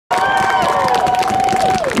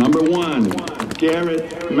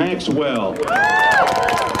Garrett Maxwell.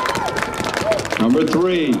 Number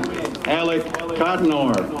 3, Alec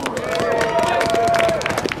Cottonor.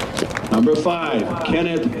 Number 5,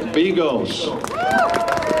 Kenneth Bigos.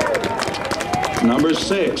 Number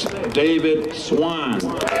 6, David Swan.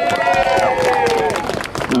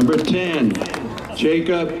 Number 10,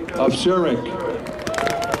 Jacob of Zurich.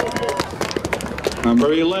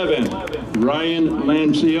 Number 11, Ryan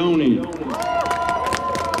Lancioni.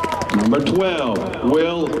 Number 12,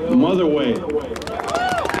 Will Motherway.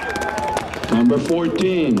 Number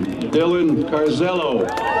 14, Dylan Carzello.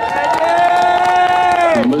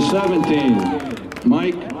 Number 17,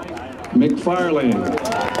 Mike McFarlane.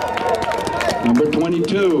 Number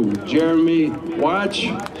 22, Jeremy Watch.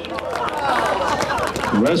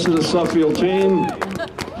 The rest of the Suffield team,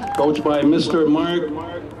 coached by Mr. Mark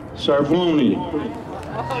Sarvoni.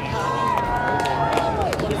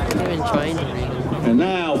 And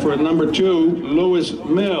now for number 2, Lewis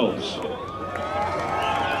Mills.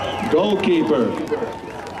 Goalkeeper,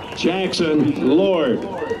 Jackson Lord.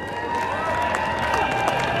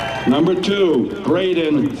 Number 2,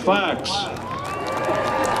 Braden Fox.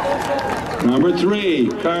 Number 3,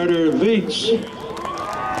 Carter Veets.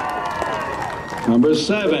 Number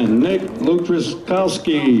 7, Nick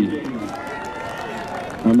Lutriskowski.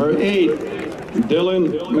 Number 8,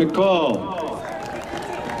 Dylan McCall.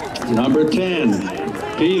 Number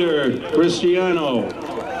 10, Peter Cristiano.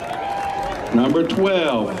 Number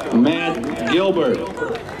 12, Matt Gilbert.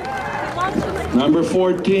 Number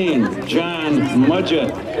 14, John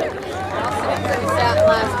Mudgett.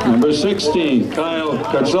 Number 16, Kyle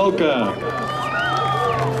Carzello.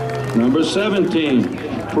 Number 17,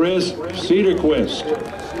 Chris Cedarquist.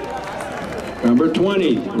 Number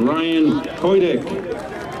 20, Ryan Koidik.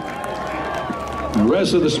 The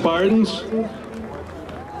rest of the Spartans,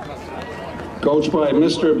 coached by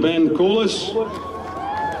Mr. Ben Koulis.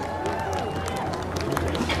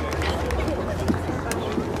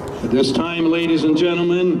 At this time, ladies and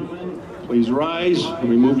gentlemen, please rise,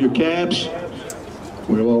 remove your caps.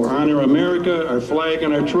 We will honor America, our flag,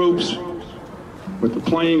 and our troops with the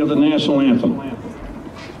playing of the national anthem.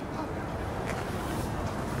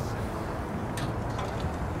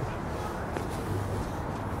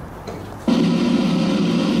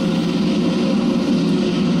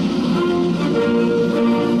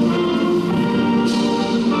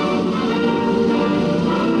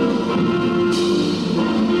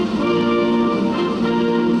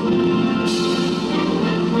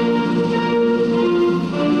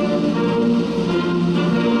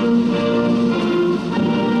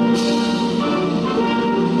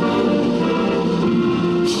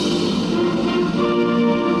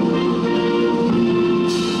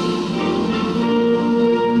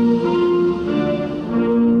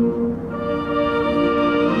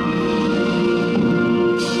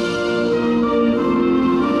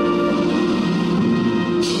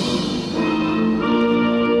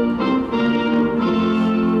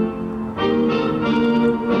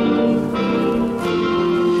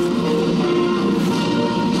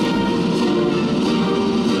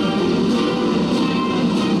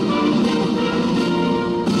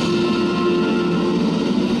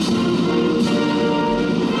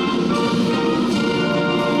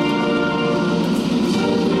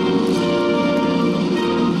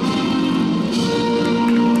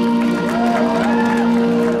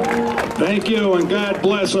 Thank you, and God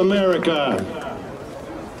bless America.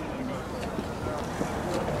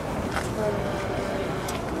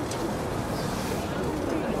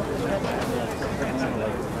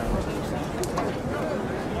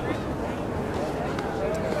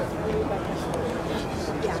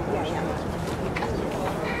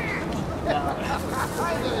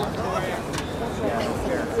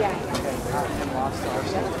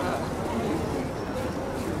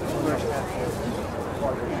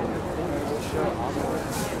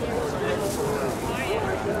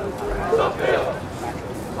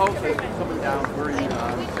 Okay, coming down, where are you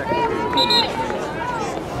second?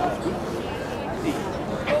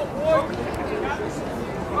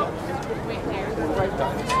 Right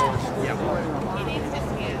down. Yeah.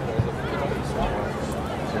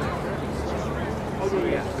 Oh,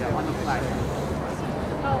 yeah, on the flag.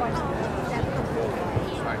 Oh, I see.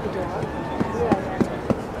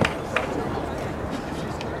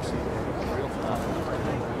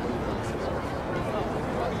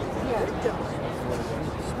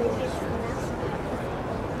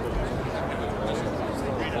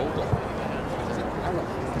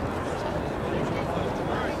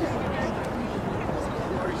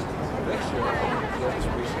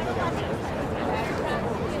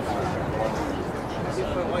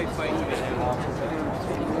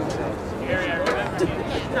 Area.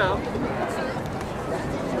 No.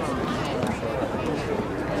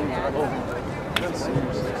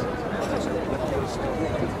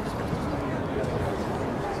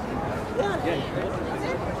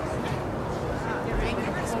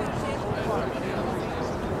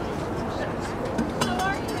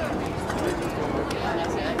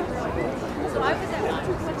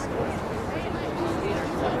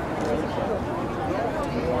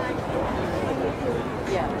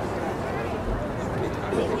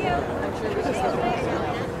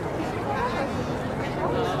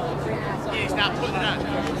 He's not putting it on.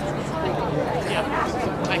 Yeah.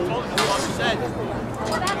 I told him what he said.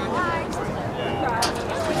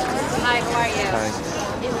 Hi, how are you? Hi.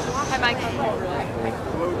 Hi, Michael.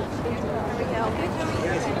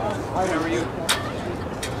 How are you?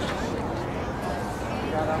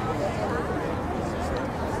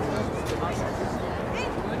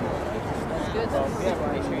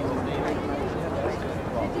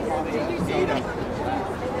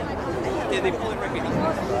 Yeah, they pull it right behind.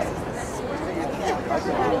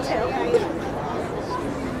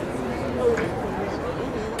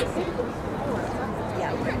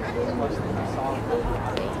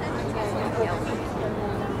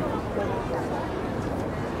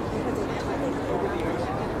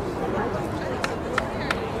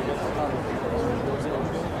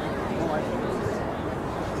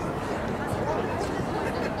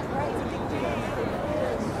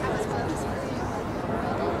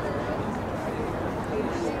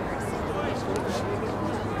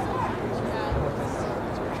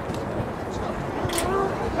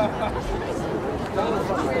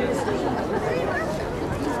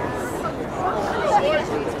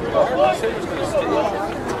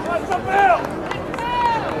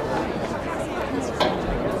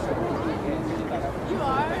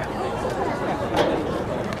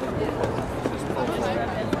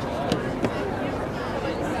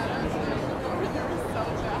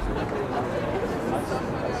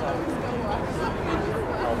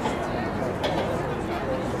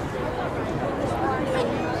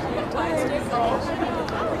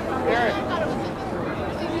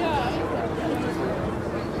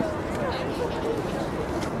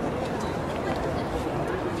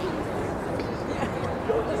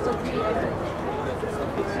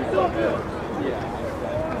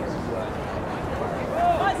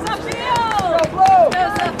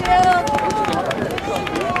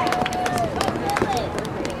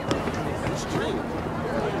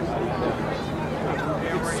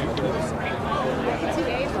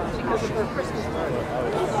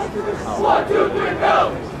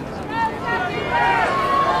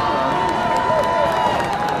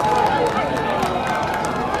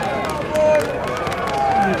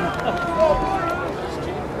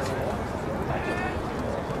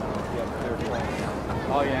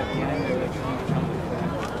 Oh yeah, at the end they're like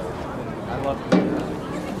I love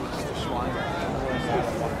Mr. Schwein.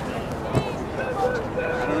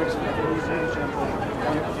 I don't expect anything to jump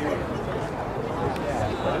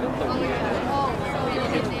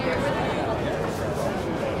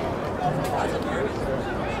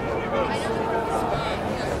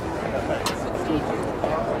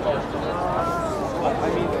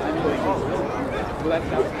well, that's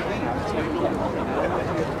the thing. I was like,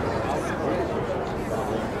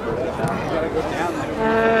 you gotta go down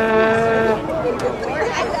there.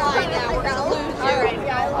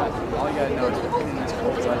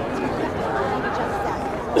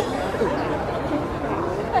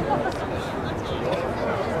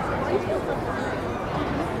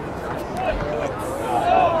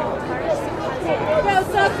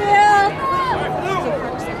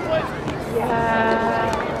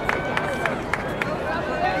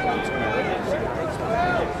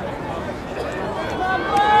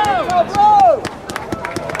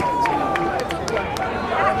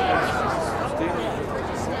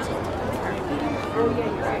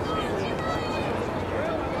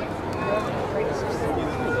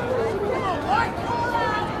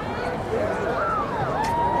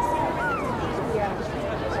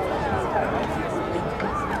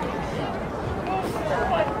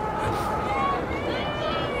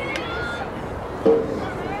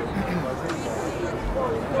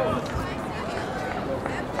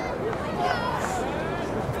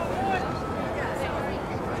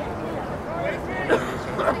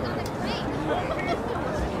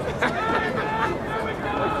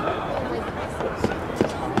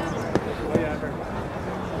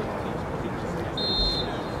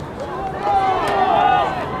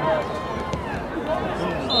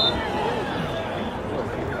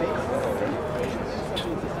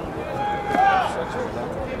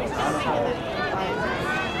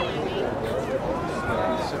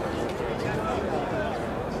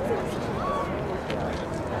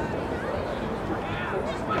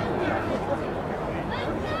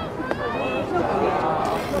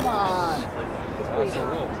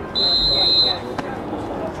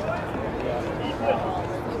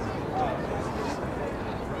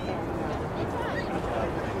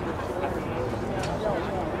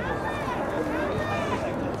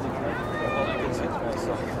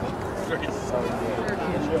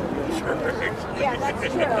 Yeah, that's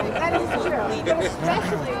true. That is true. But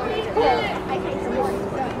especially when I think the more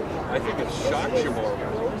it's done. I think it shocks you more.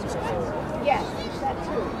 Yes, that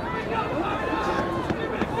too.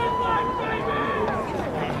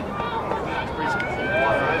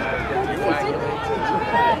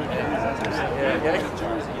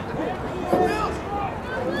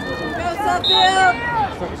 Go Suffield!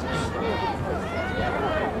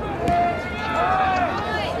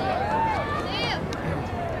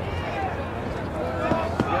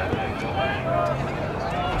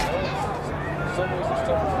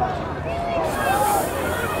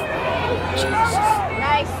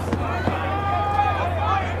 Nice.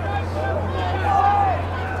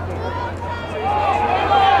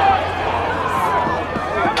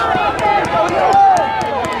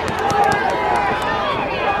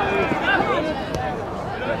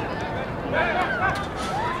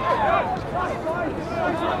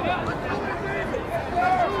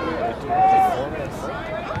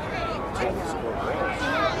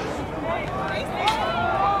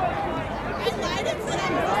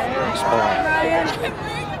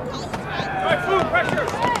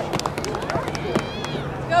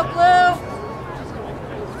 Go Blue!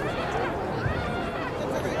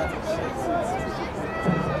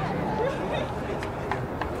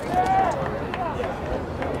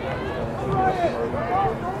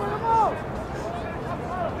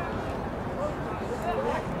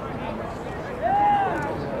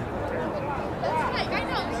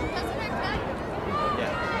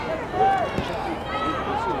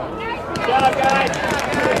 Good job, guys!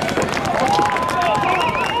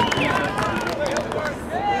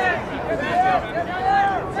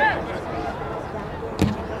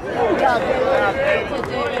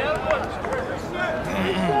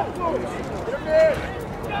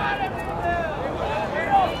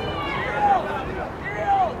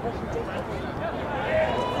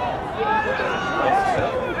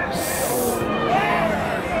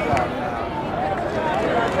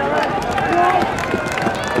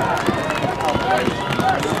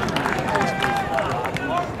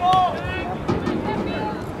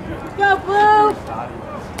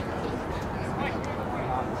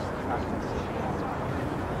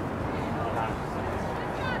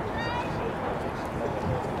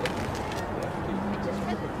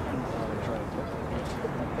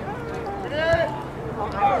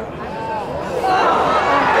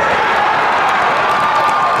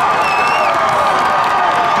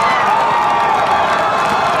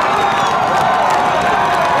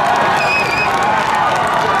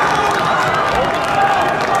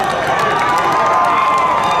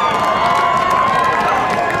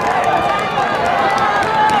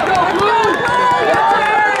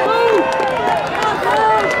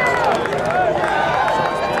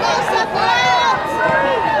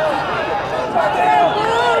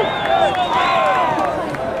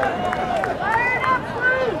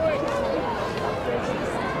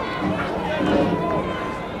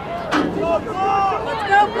 Go Blue! Let's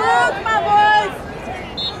go Blue! Come on, boys!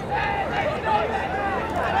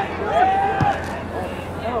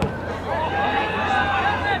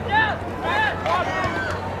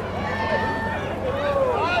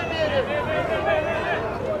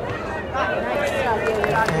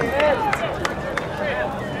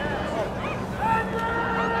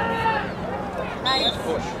 Nice.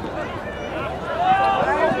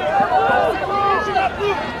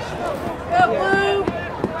 Go Blue!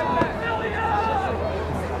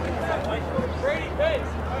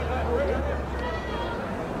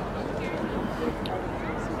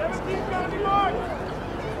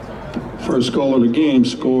 First goal of the game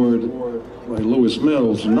scored by Lewis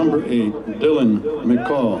Mills, number 8, Dylan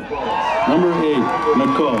McCall. Number 8,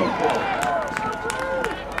 McCall.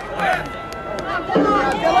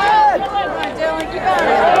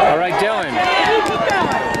 All right, Dylan.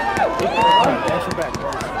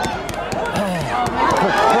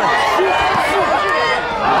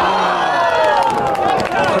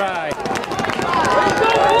 Try.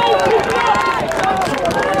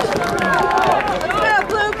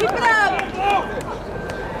 Blue, keep it up!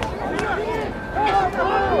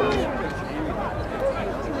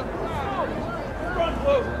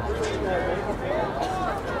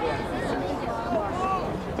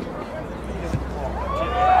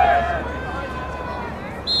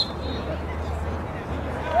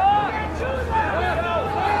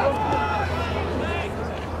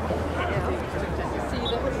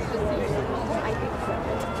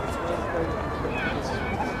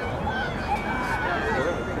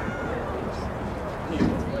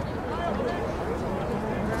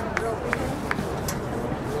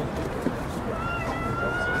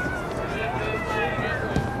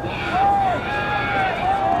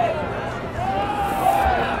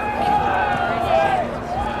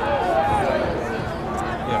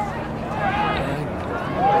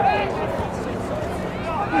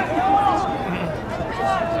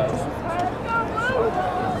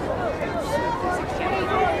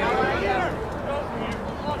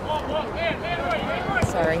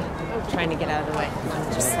 trying to get out of the way.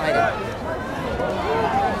 Just slide it.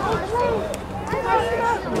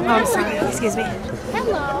 Oh, I'm sorry. Excuse me.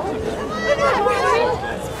 Hello.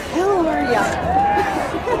 How are ya?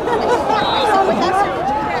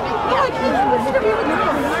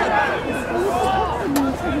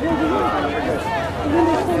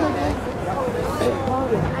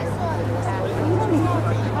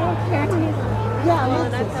 Yeah, well,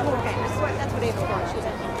 that's okay. That's what Ava thought. She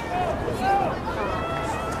said.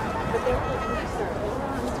 But they were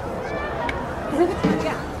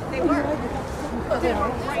yeah, they were. They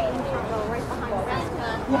were right in front row, right behind the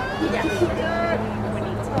basketball. Yeah.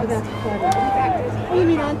 Oh, that's funny. Oh, you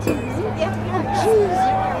mean on TV? Yeah. Oh, jeez.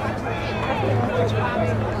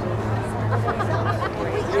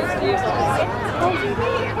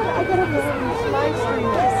 I gotta live stream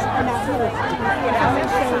this. And that's really funny.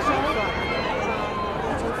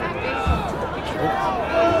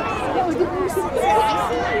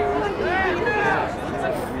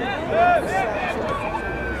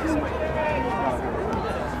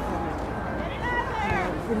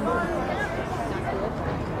 Come on.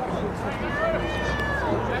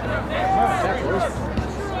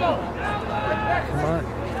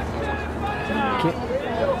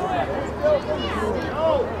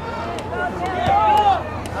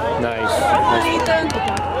 Nice. Ethan.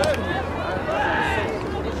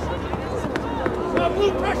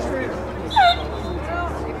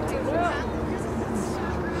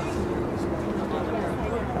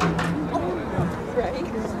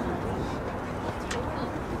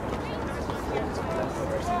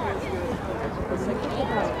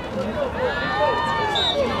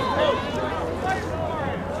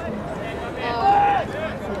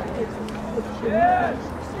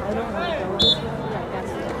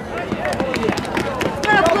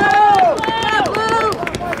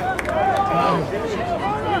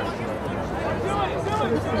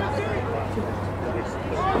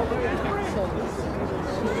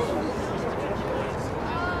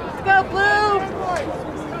 Go blue!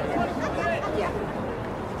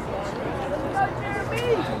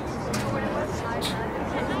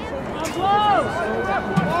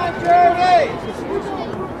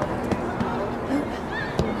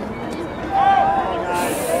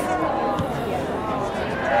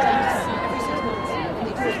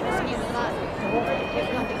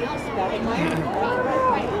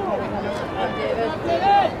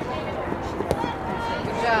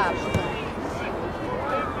 Good job.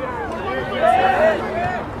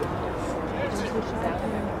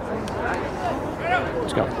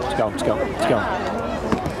 Let's go. Let's go. Let's go. Let's go.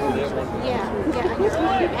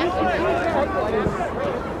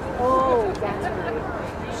 Oh, that's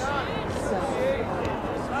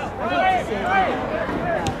right.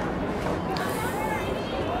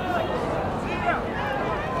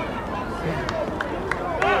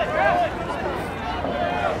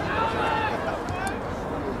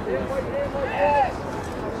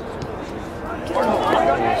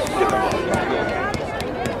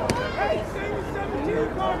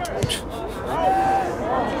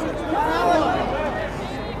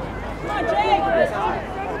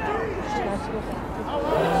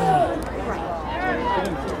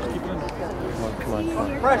 Come on, come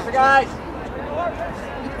on. Pressure, guys.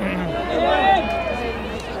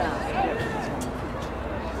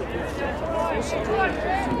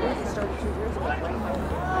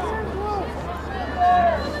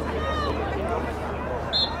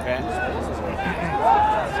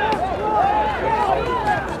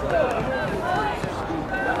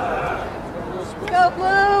 Go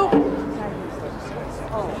blue!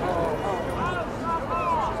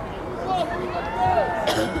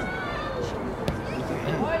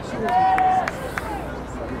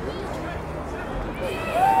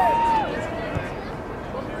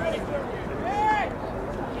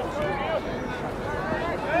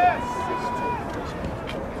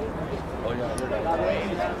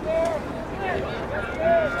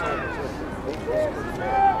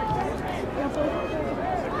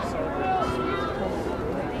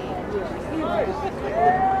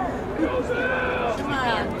 Come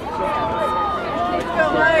on. Let's go,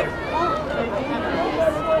 Mike.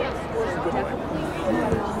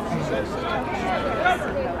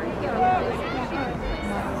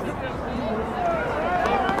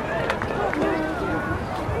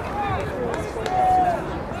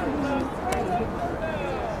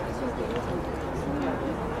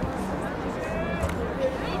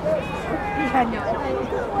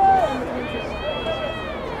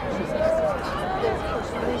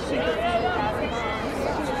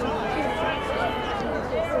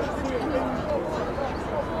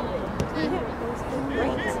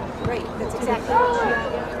 Great. That's exactly what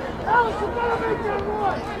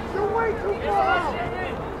she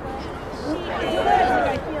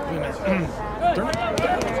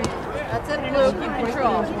That's it, Blue. Keep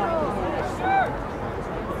control.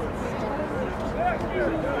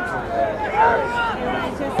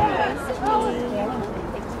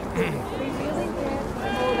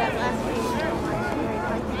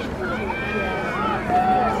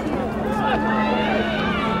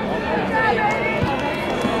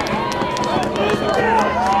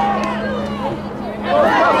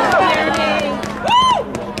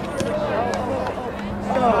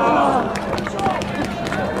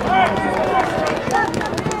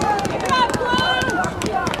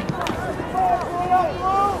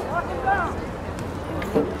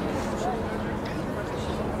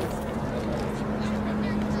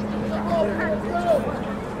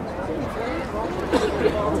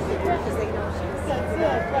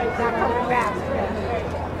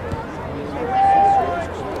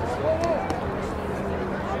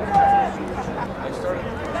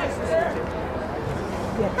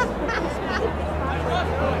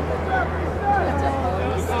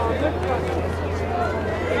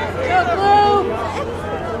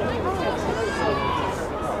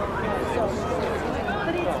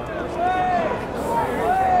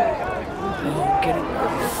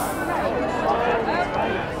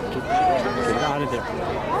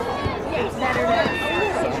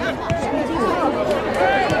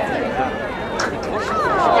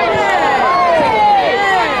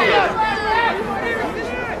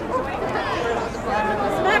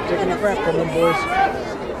 Taking a breath from them, boys.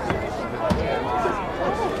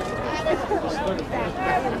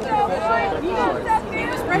 He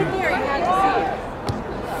was right there. You had to see it.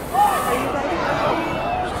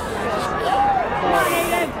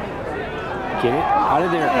 Get it out of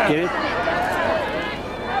there. Get it.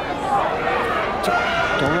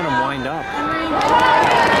 Don't let him wind up.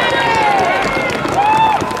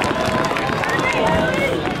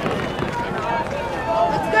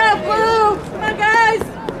 Let's go, Blue! Come on, guys!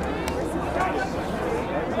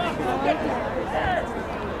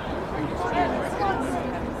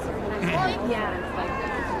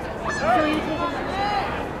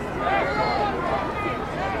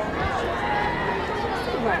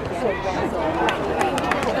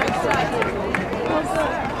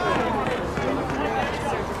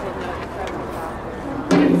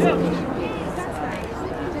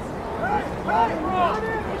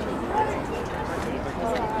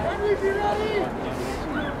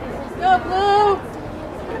 Go, Blue!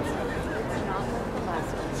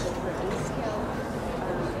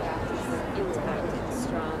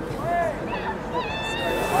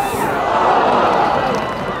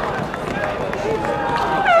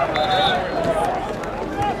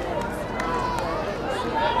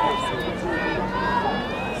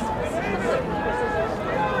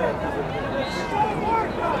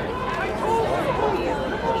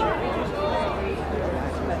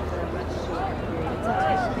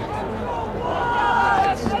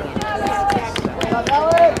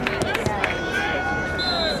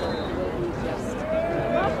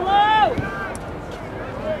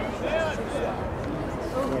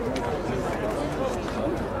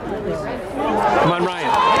 Come on, Ryan.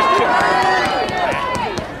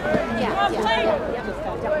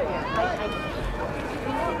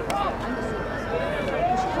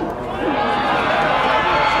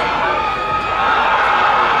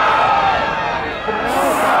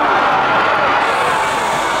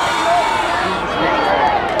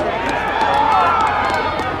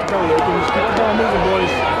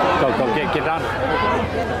 Go, get on.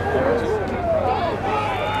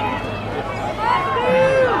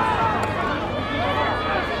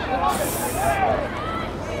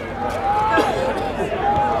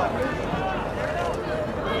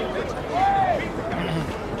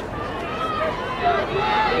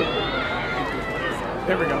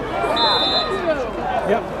 There we go.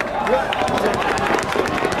 Yep.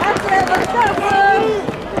 That's it, let's go, Blue!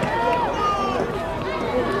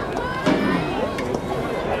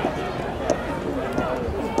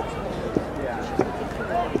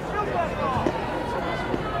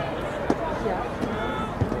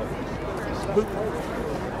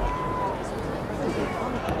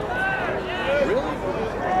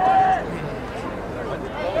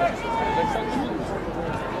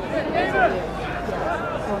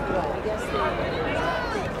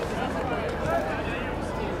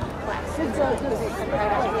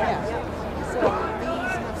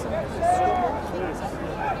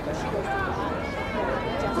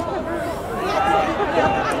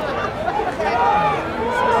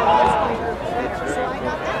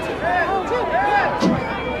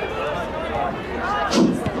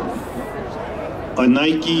 A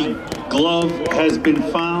Nike glove has been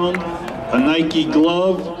found, a Nike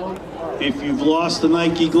glove. If you've lost a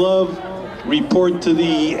Nike glove, report to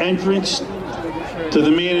the entrance, to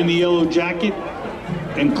the man in the yellow jacket,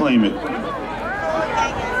 and claim it.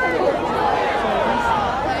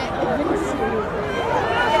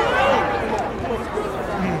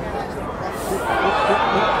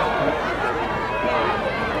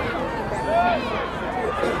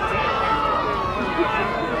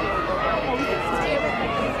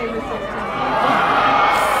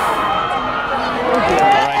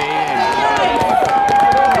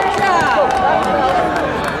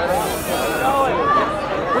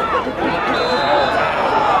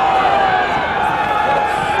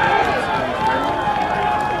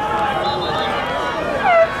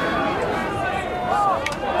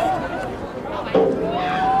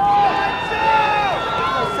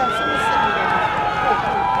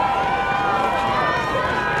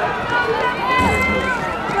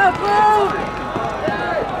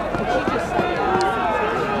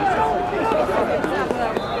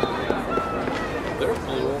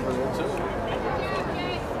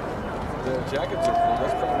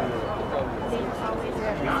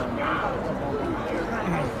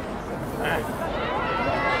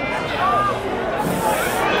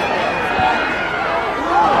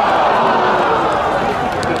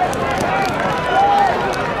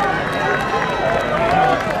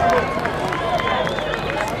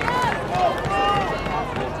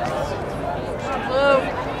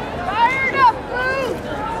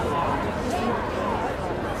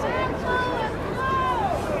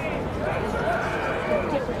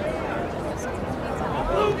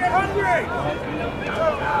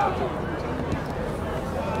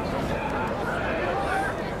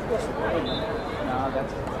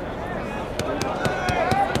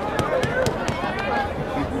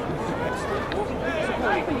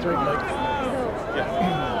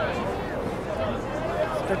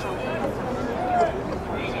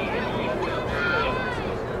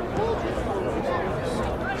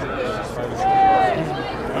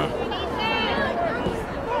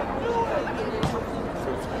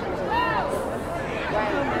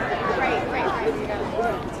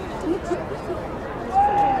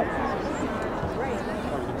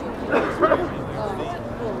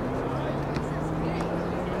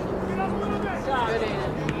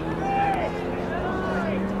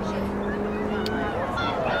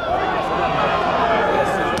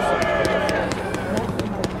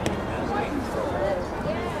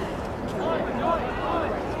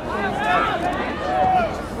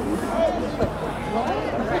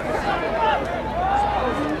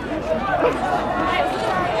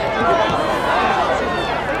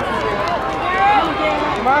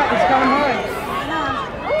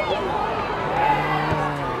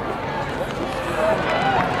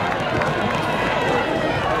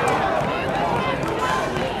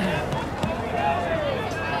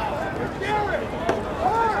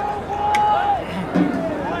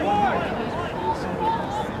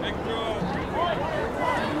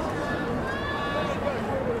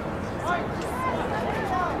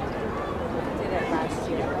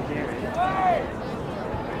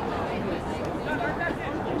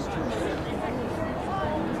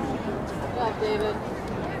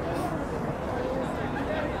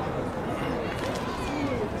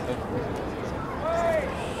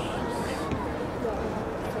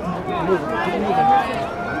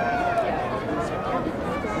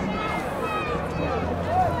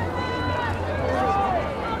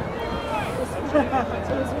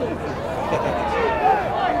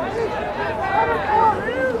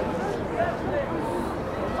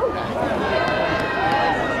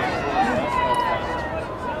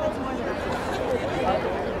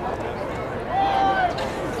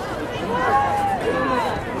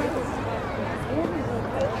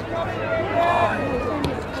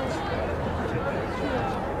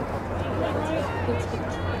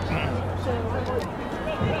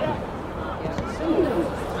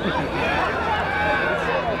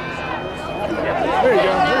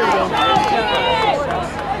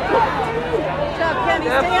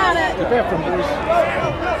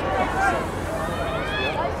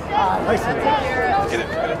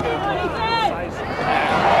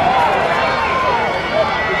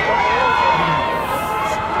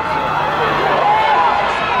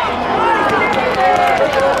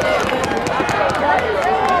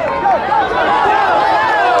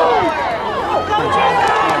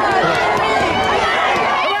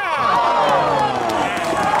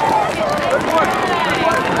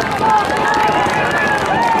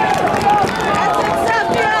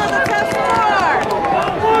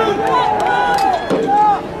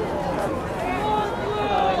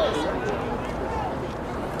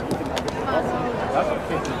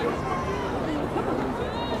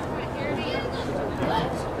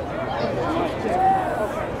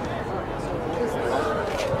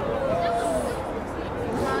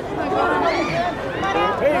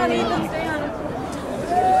 on, Ethan, stay on.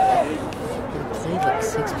 They have like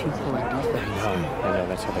 6 people on defense. I know,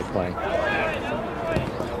 that's how they play.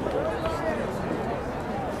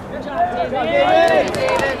 Good job, David.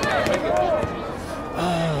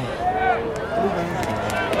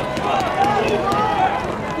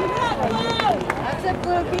 That's it,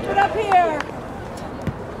 Blue. Keep it up here.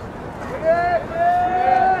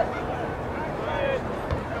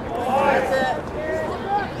 That's it.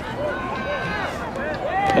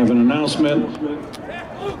 Have an announcement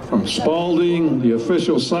from Spalding, the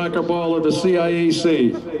official soccer ball of the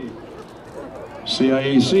CIAC.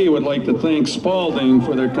 CIAC would like to thank Spalding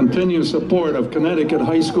for their continued support of Connecticut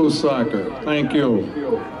high school soccer. Thank you.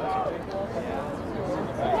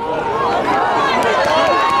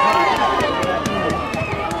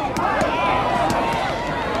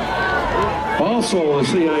 Also, the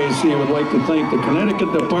CIAC would like to thank the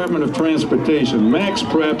Connecticut Department of Transportation, Max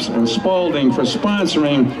Preps, and Spalding for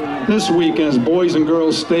sponsoring this weekend's Boys and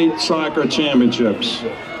Girls State Soccer Championships.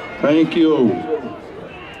 Thank you.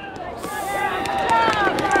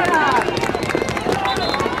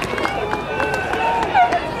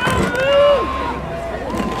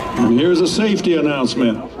 And here's a safety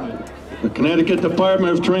announcement. The Connecticut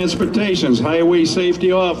Department of Transportation's Highway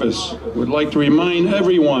Safety Office would like to remind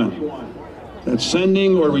everyone that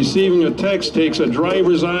sending or receiving a text takes a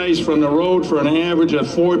driver's eyes from the road for an average of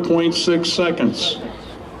 4.6 seconds.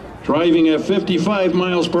 Driving at 55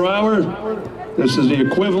 miles per hour, this is the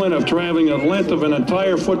equivalent of traveling the length of an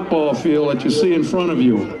entire football field that you see in front of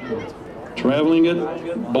you. Traveling it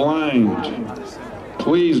blind.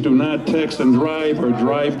 Please do not text and drive or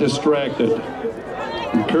drive distracted.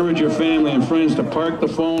 Encourage your family and friends to park the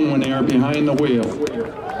phone when they are behind the wheel.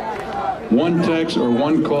 One text or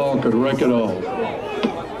one call could wreck it all.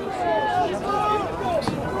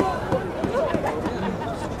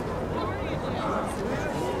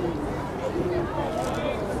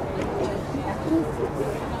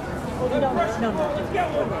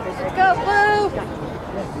 Go, Blue!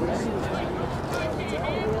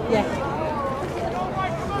 Yeah.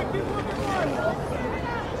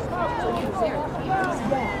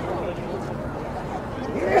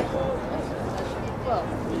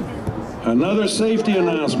 Another safety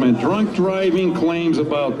announcement. Drunk driving claims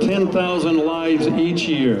about 10,000 lives each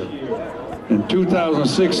year. In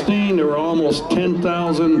 2016, there were almost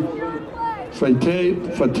 10,000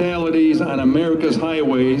 fatalities on America's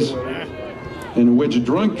highways in which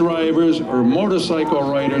drunk drivers or motorcycle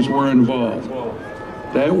riders were involved.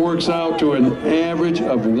 That works out to an average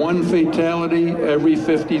of 1 fatality every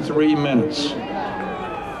 53 minutes.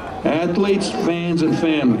 Athletes, fans, and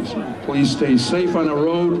families, please stay safe on the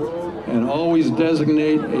road and always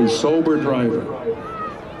designate a sober driver.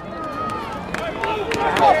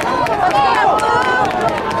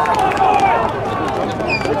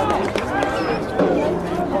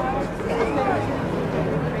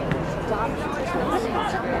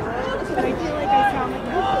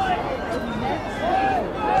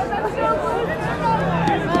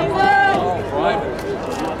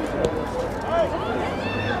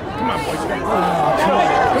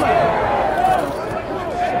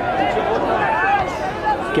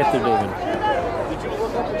 Get there, David.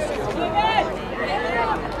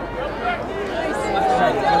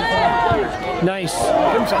 Nice.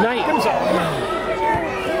 Nice.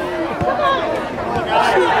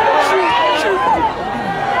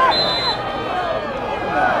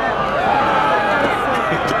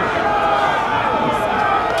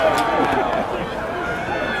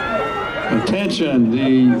 Attention,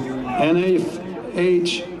 the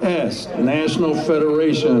NFHS, National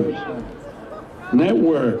Federation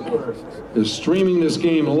Network, is streaming this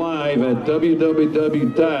game live at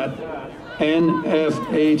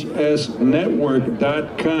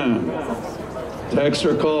www.nfhsnetwork.com. Text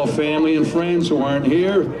or call family and friends who aren't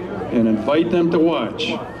here and invite them to watch.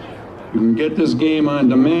 You can get this game on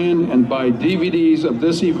demand and buy DVDs of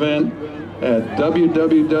this event at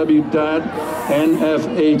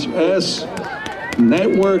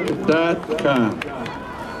www.nfhsnetwork.com.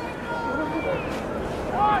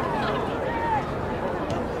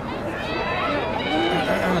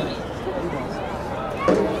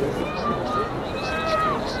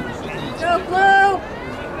 Go, Blue!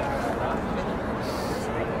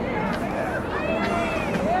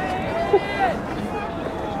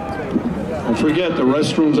 Don't forget, the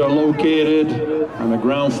restrooms are located on the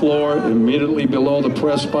ground floor, immediately below the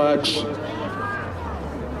press box.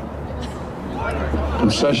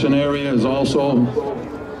 Concession area is also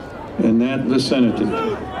in that vicinity.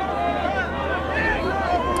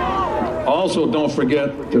 Also, don't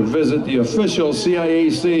forget to visit the official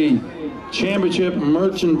CIAC championship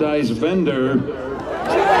merchandise vendor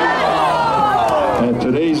at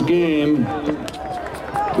today's game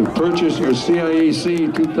to purchase your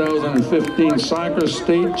CIAC 2015 Soccer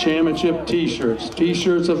State Championship t-shirts.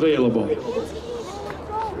 T-shirts available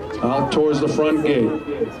out towards the front gate.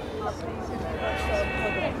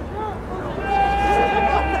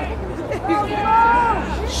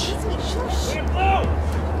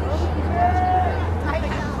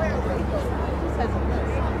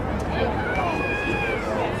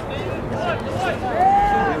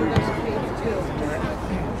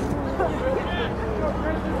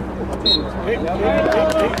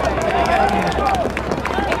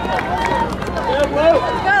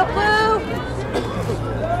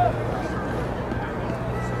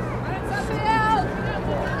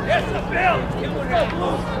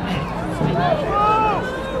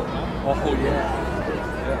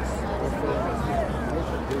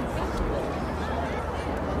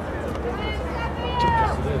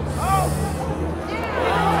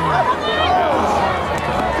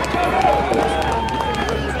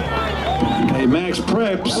 Max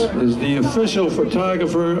Preps is the official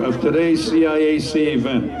photographer of today's CIAC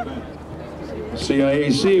event.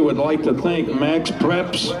 CIAC would like to thank Max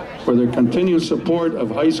Preps for their continued support of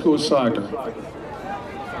high school soccer.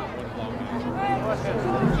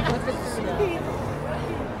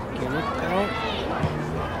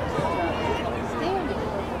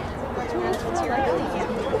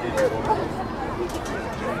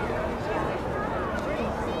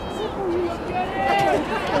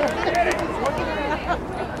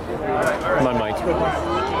 My mic.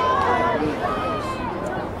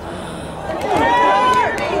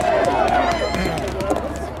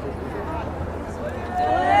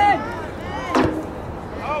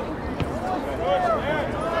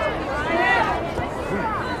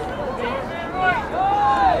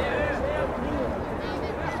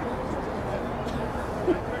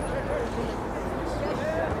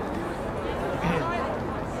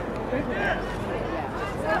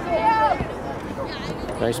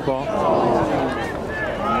 Nice ball.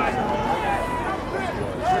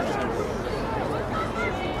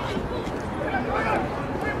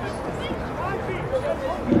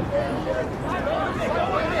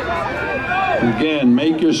 Again,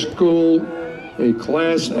 make your school a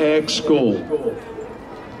Class Act school.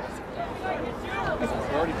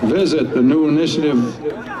 Visit the new initiative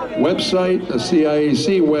website, the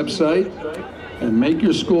CIAC website, and make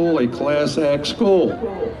your school a Class Act school.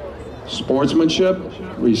 Sportsmanship,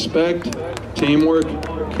 respect, teamwork,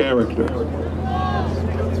 character.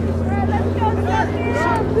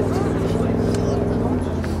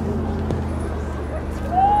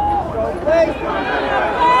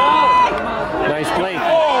 Nice play.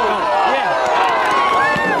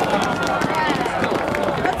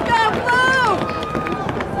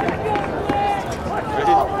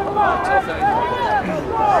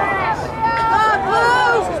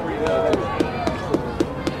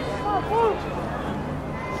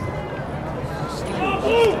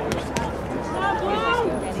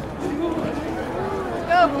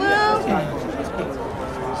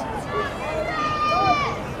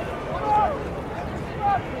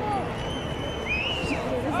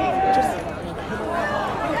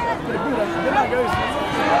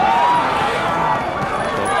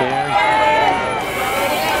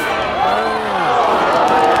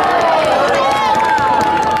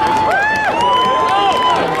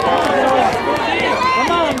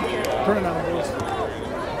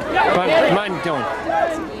 Come on, Dylan.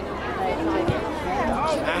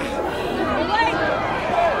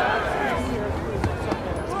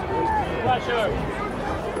 That's it,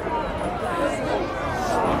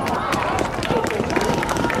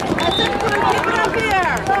 keep it up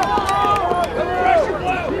here.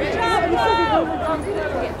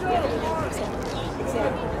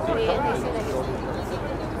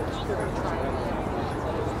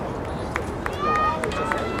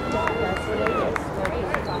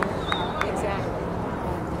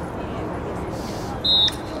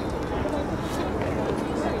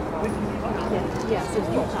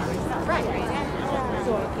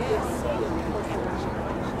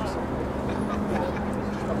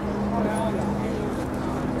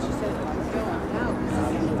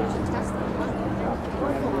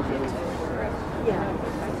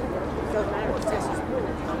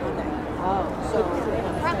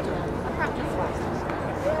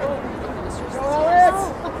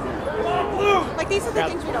 Like these are the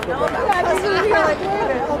things we don't know about.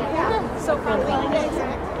 So probably.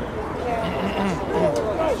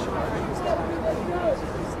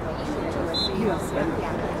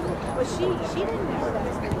 Well, she didn't know that.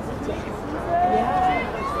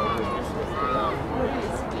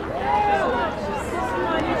 Yeah.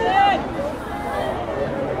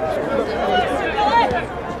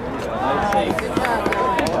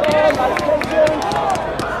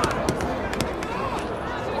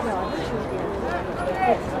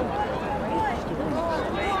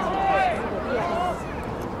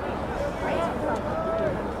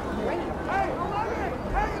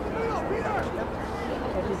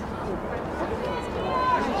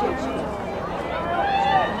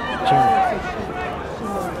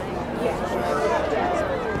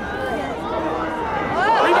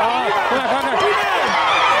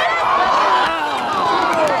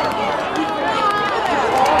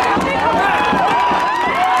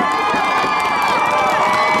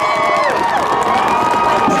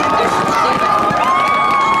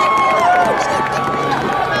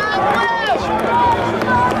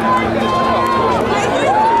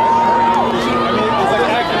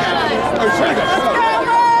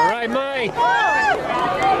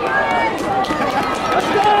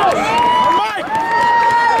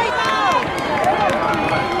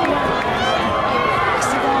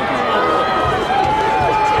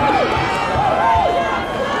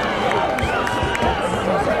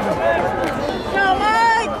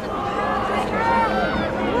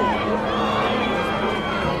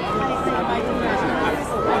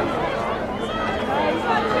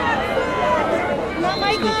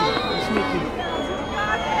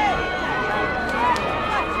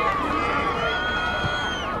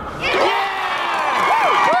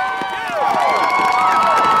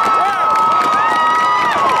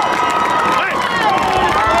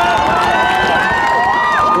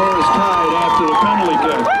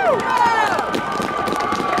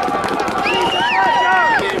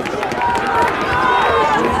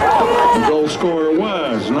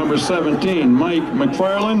 17, Mike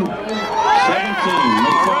McFarlane. 17,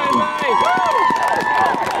 McFarlane.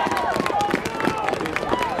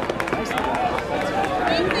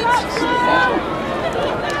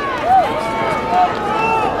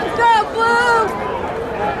 Let's go, Blue!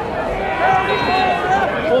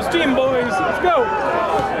 Full steam, boys. Let's go.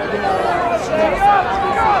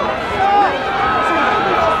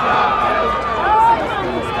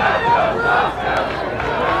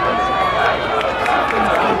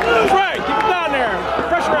 That's right. Keep it down there.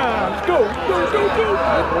 Pressure on. Let's go. Go, go, go.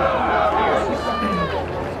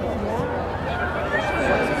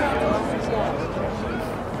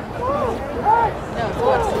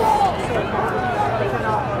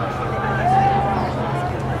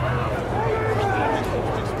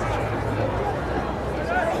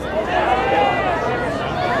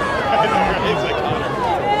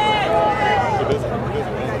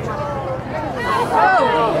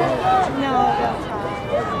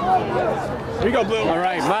 Here you go, Blue. All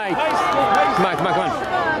right, Mike. Nice. Come on, come on, come on.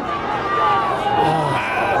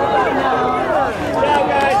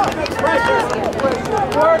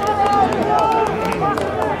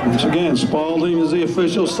 Once again, Spalding is the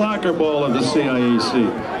official soccer ball of the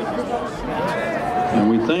CIAC. And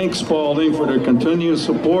we thank Spalding for their continued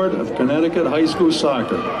support of Connecticut high school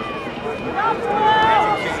soccer. Ball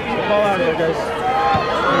out there, guys.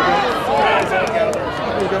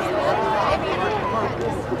 There you go.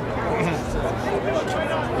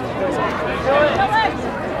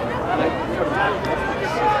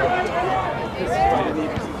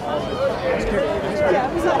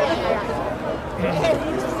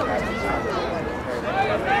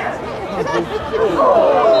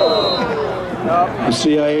 The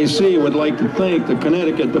CIAC would like to thank the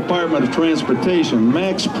Connecticut Department of Transportation,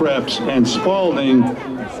 Max Preps, and Spalding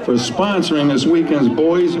for sponsoring this weekend's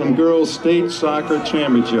Boys and Girls State Soccer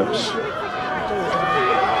Championships. Go,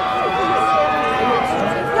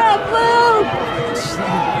 Blue!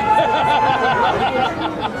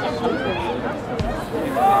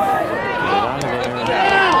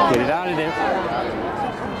 Get it out of there.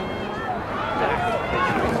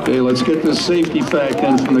 Okay, let's get this safety fact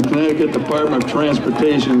in from the Connecticut Department of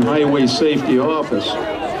Transportation Highway Safety Office.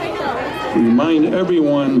 We remind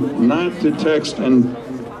everyone not to text, and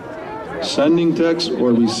sending text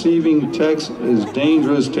or receiving text is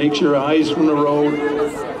dangerous. Takes your eyes from the road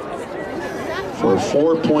for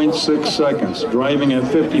 4.6 seconds. Driving at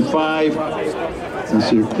 55 is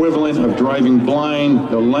the equivalent of driving blind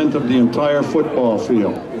the length of the entire football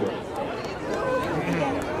field.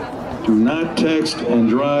 Do not text and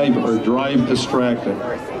drive or drive distracted.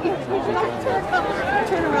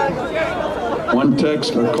 One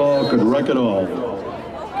text or call could wreck it all. We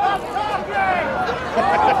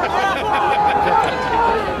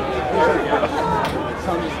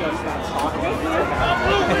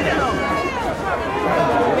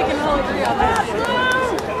can all agree on that.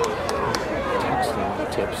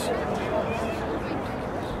 Tips.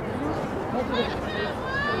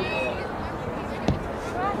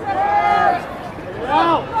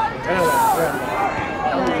 All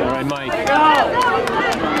right, Mike.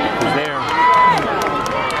 He's there.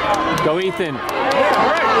 Go, Ethan.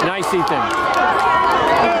 Nice, Ethan.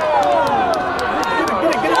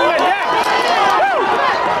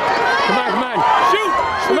 Come on, come on. Shoot!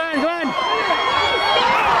 Come on, come on.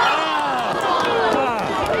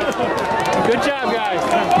 Good job, guys.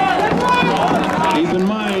 Keep in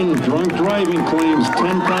mind, drunk driving claims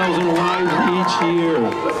 10,000 lives each year.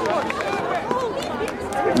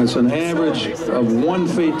 That's an average of one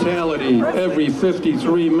fatality every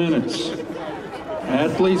 53 minutes.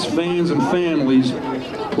 Athletes, fans, and families,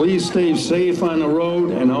 please stay safe on the road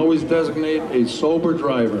and always designate a sober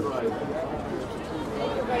driver.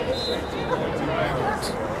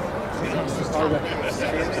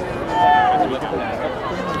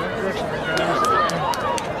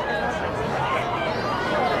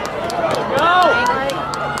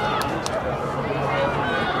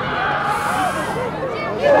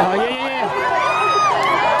 Oh, yeah.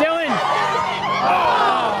 Dylan!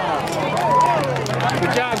 Oh.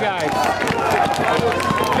 Good job, guys.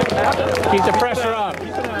 Keep the pressure up.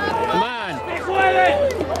 Come on.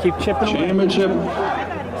 Keep chipping away. Championship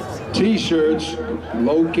T-shirts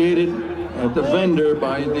located at the vendor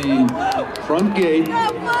by the front gate.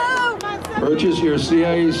 Purchase your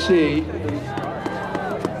CIAC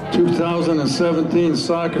 2017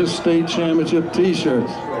 Soccer State Championship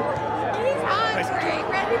T-shirts.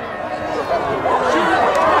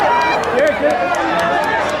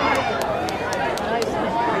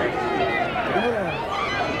 There.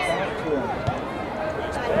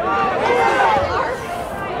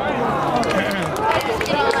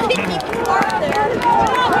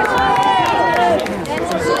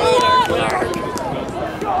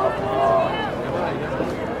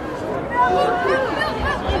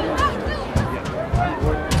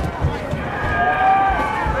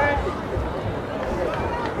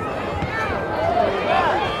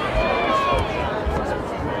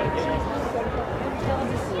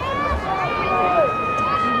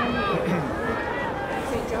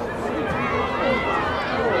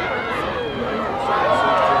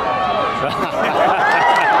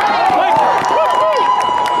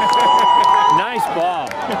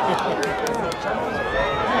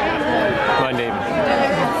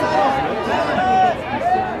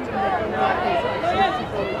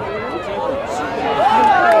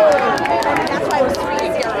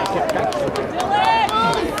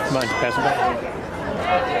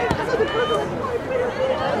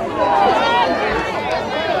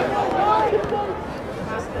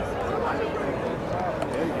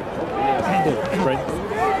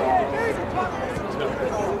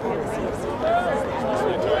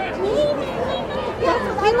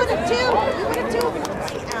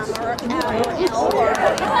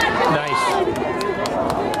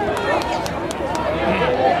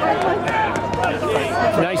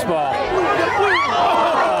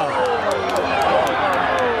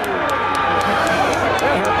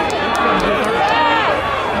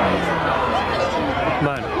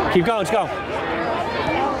 Keep going, let's go.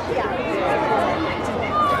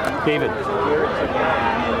 David.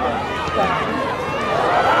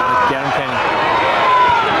 Get him, Kenny.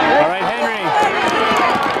 All right, Henry.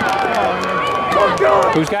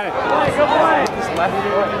 Who's got it?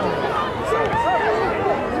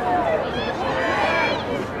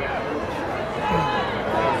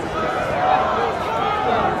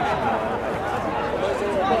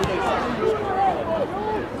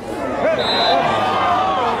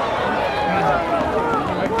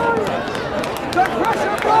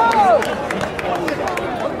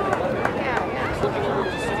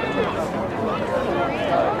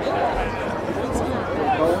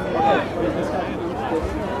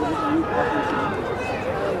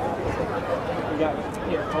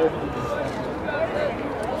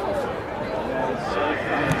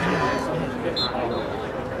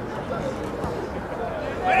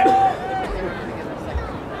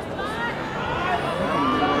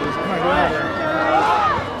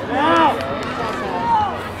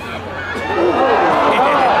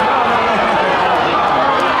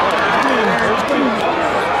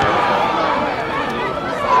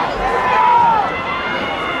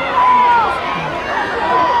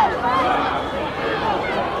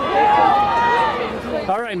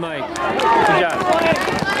 All right, Mike. Good job.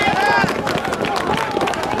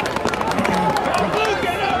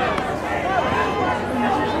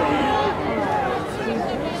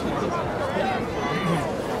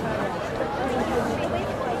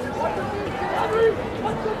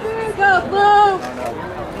 Go, Blue! I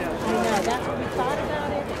know, that's what we thought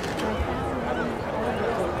about it.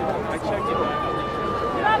 I checked it out.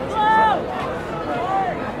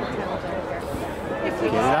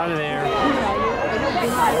 Get it out of there.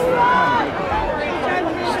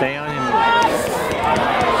 Stay on him.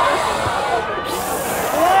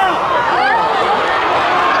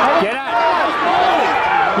 Get out.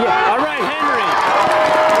 Yeah. All right, Henry.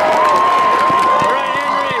 All right,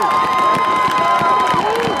 Henry.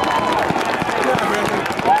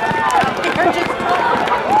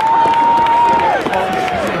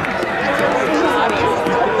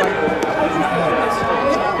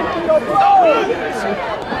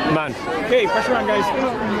 Come on. Okay, pressure on, guys.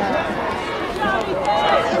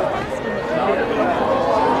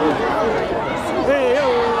 Hey, yo.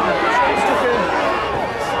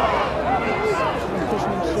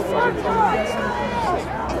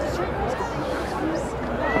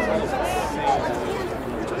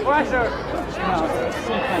 Pressure.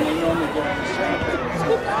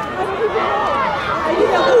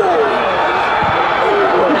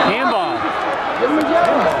 Handball.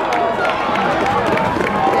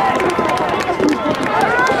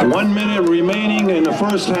 1 minute remaining in the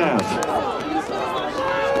first half.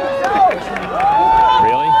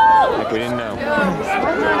 Really? Like we didn't know.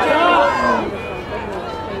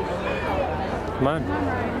 Come on.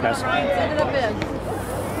 Pass. Send it up in.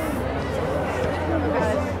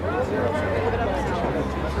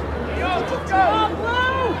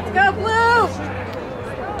 Go, Blue!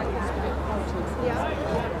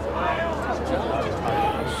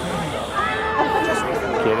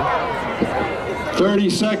 Get it. 30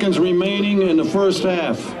 seconds remaining in the first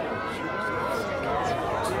half. Mix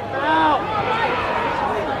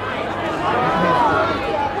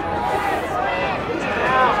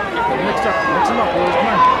them up, boys. Come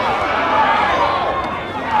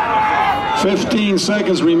on. 15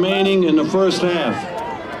 seconds remaining in the first half.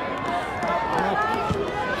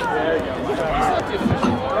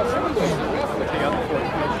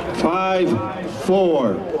 5,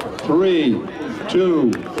 4, 3,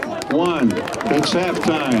 2, 1. It's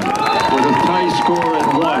halftime with a tie score at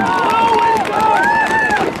 1.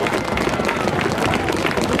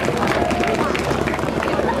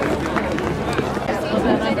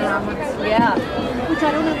 Yeah. Which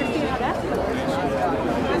I don't understand how that's going.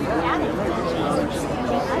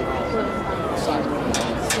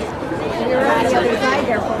 You're on the other side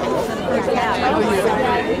there, folks. Yeah. I know.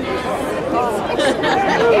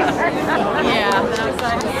 Yeah,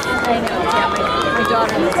 my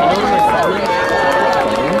daughter was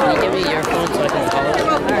Can you give me your phone so I can call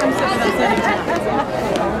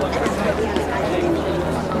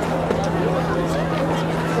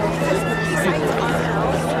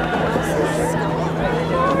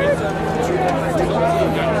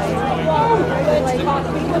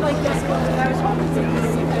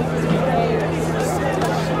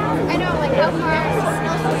I know, like how far I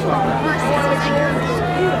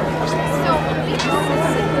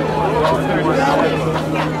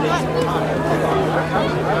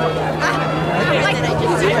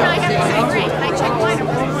checked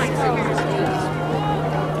mine.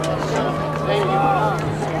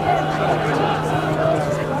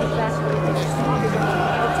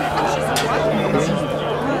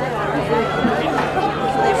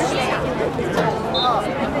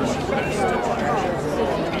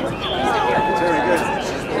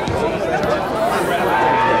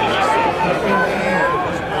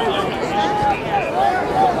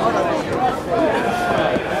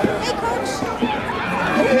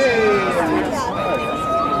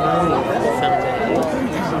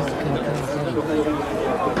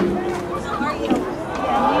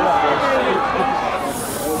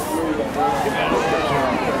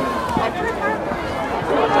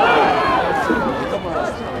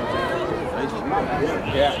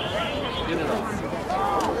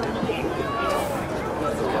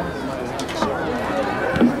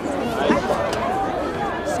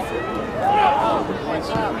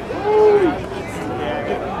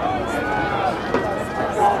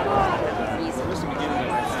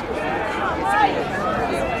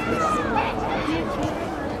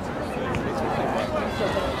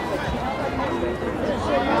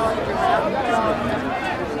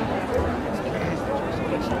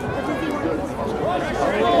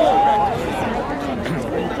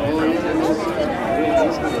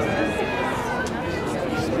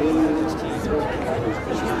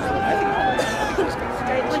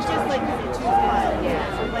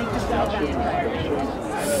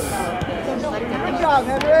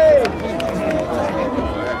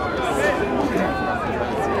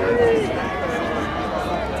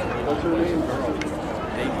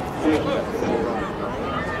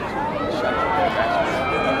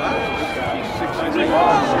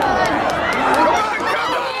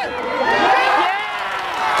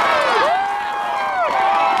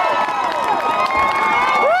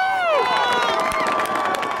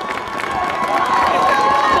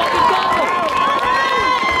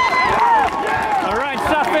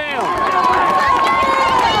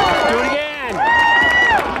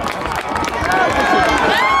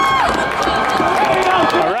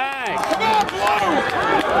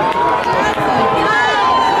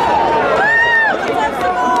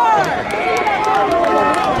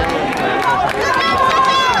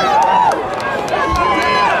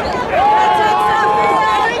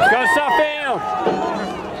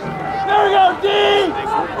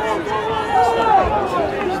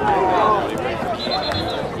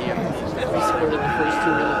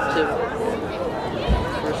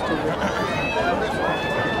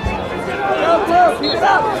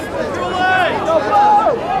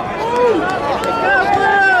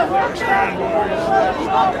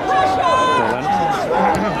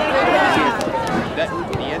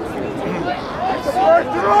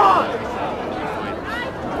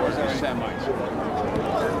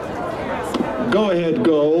 Go ahead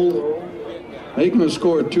goal, making the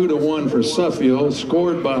score 2-1 for Suffield,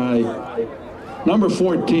 scored by number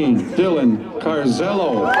 14, Dylan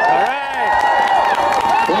Carzello.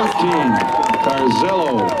 14,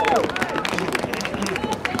 Carzello.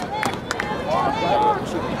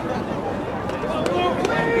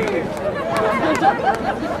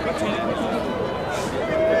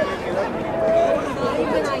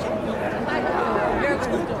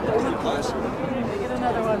 Get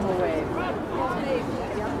another one, we'll wave.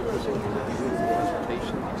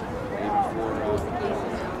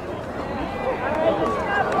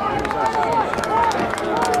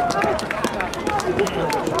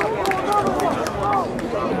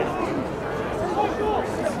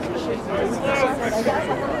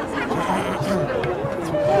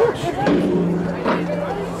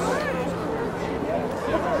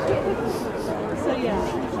 So yeah.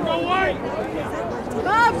 No way!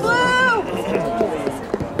 Come Blue!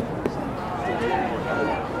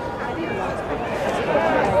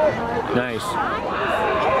 Nice.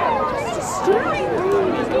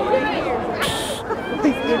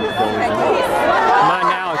 Come on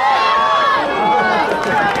now.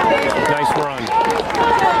 Nice run.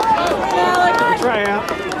 Alex. Try out.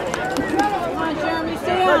 Come on, Jeremy,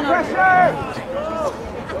 stay on him.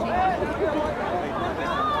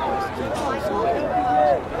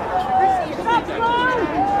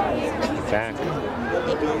 Back.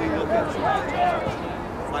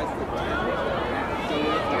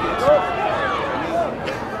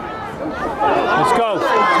 Let's go.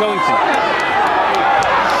 Let's go, Ethan.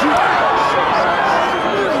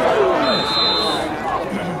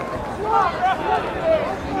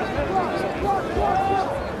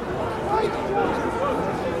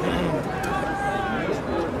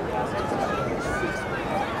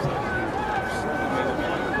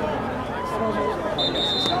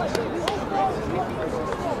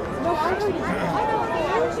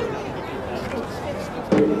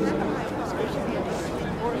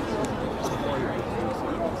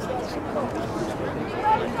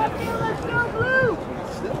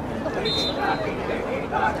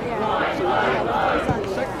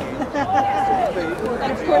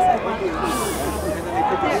 And of course I want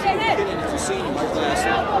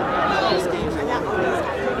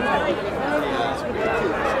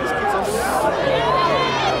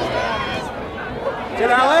Get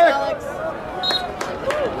Alex!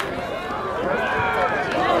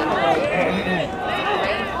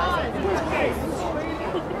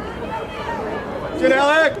 Get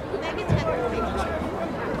Alex!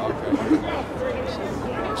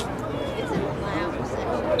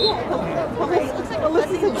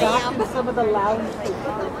 Alyssa's adopting some of the lounge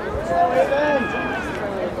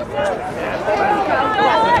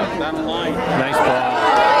Down the line. Nice ball.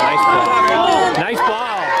 Nice ball. Nice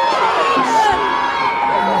ball.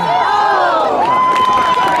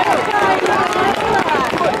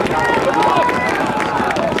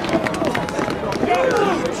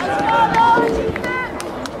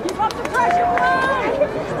 Keep up the pressure,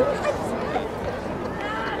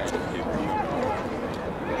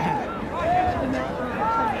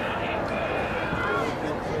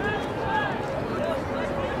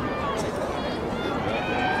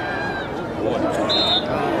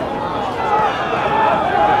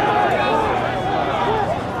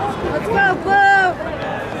 let's go, Blue!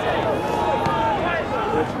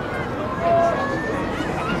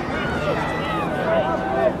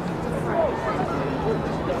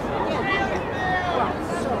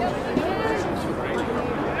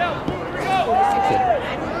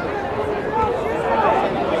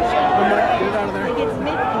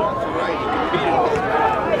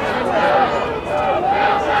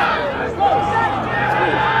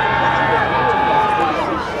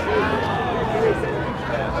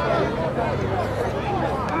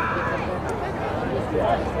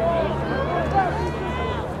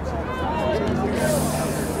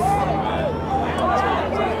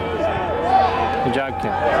 Good job,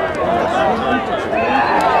 Kim.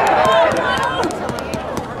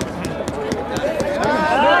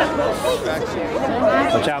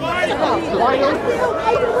 Watch out.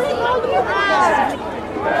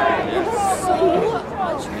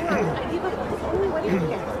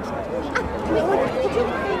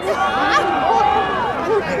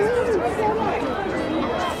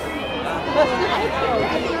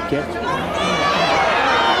 Get.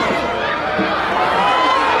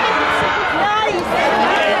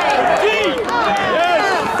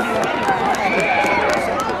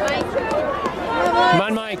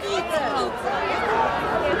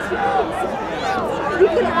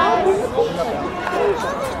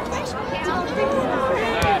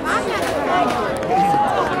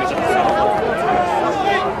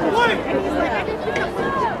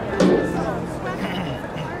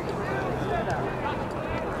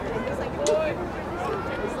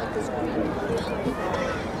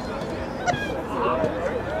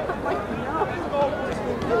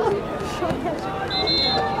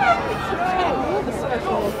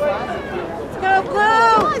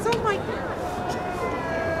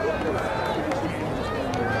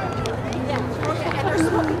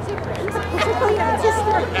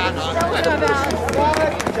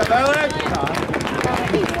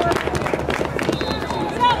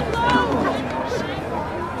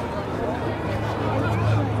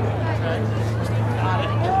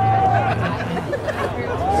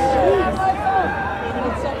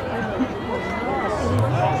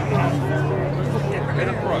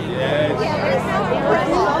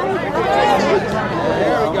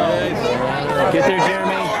 Get there,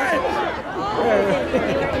 Jeremy.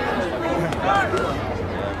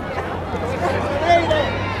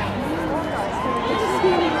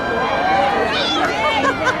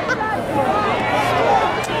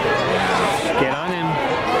 Get on him.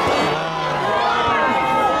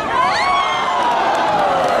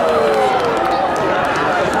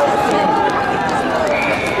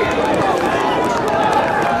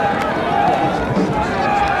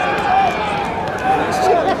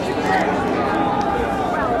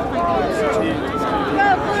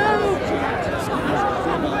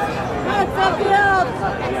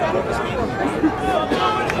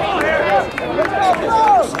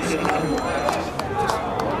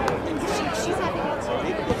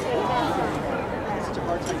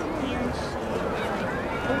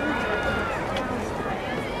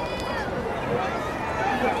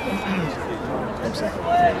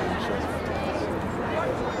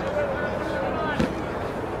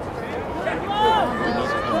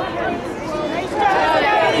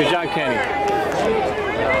 Good job, Kenny.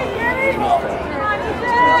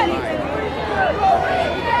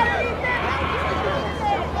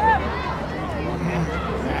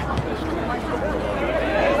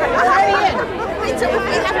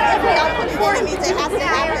 If we all put forward, it means it has to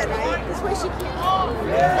happen, right? This way she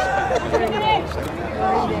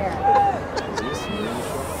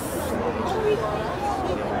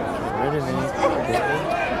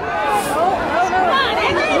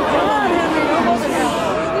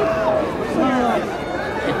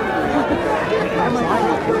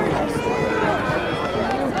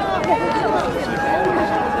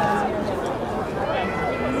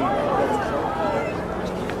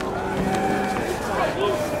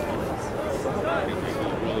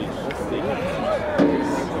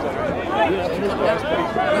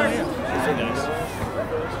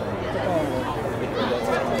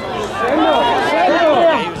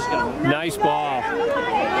Nice ball.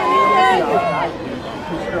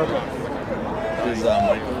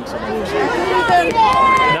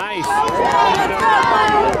 Nice.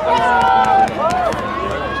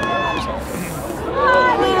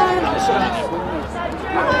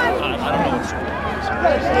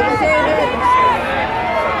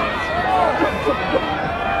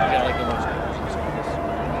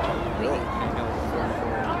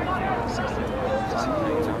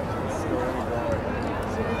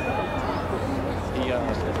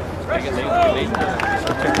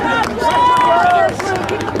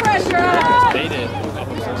 They did up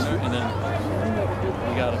in corner, and then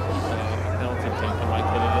we got a penalty kick, and Mike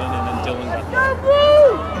hit it in, and then Dylan got the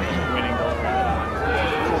winning goal.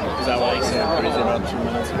 Is that why he said it was about 2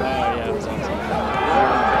 minutes ago? Oh, yeah. It sounds like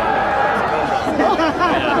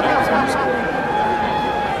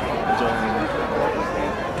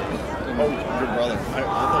Oh, your brother. I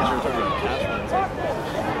thought you were talking about Cash.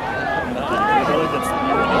 Your brother gets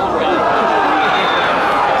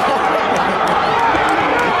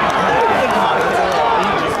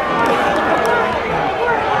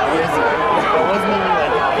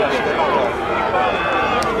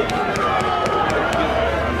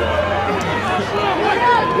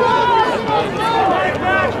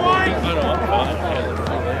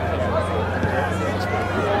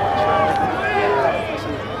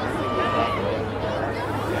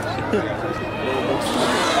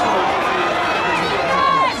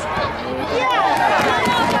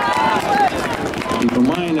Keep in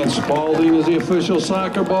mind that Spalding is the official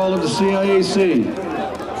soccer ball of the CIAC.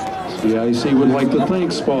 CIAC would like to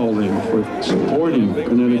thank Spalding for supporting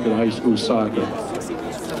Connecticut high school soccer.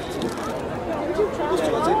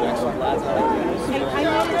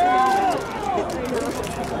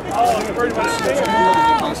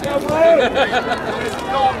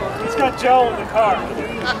 He's got Joe in the car.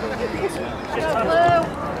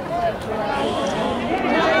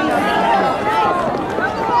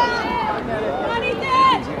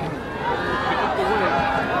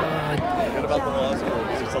 What about the law school?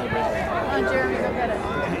 It's a celebration. Come on, Jeremy, go get it.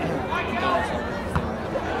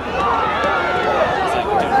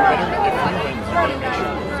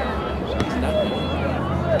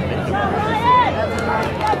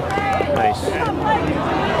 Nice.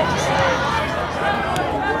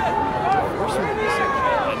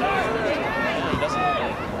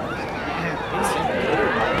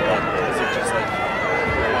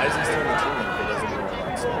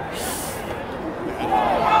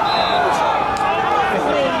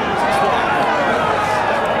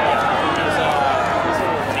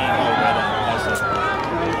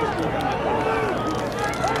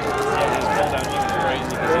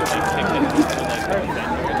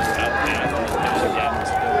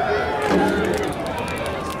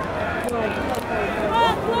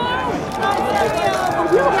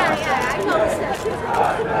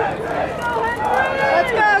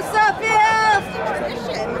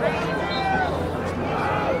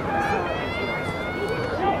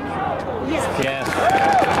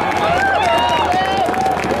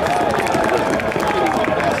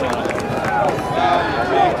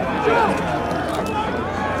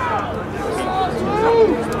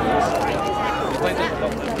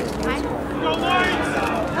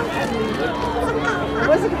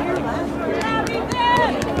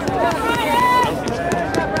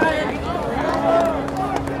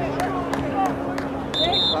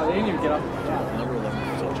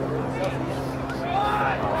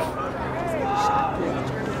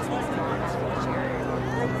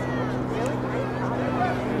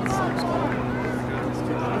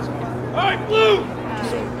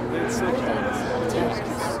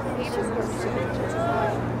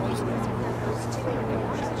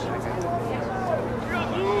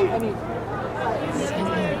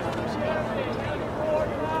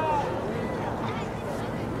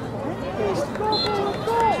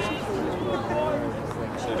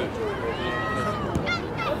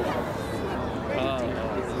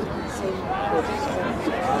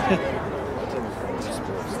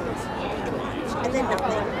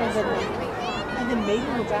 And then maybe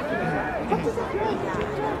we're back in the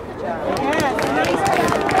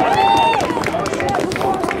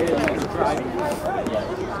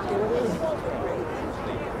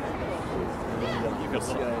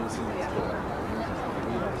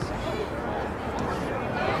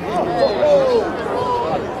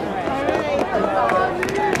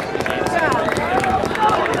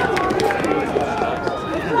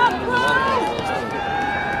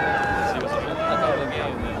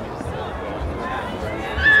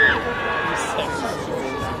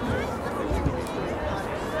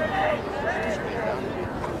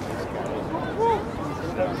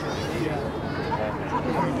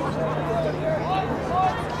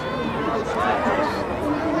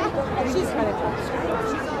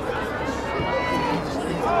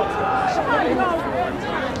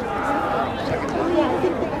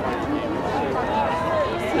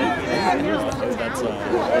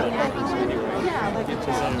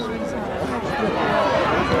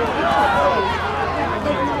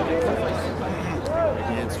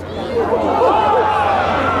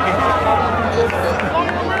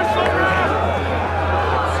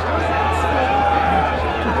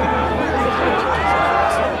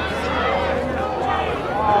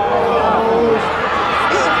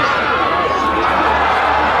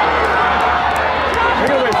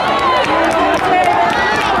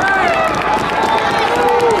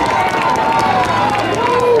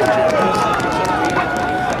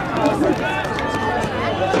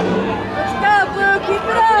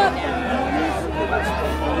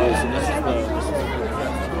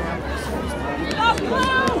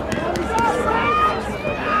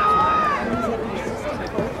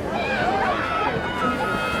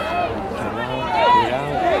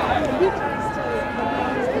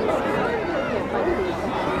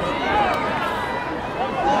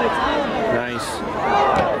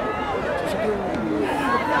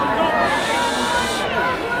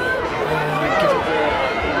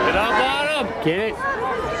Get it?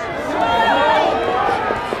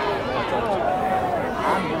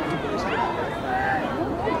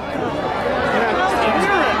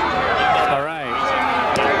 All right.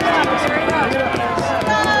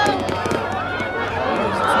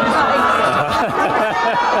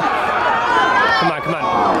 Come on, come on.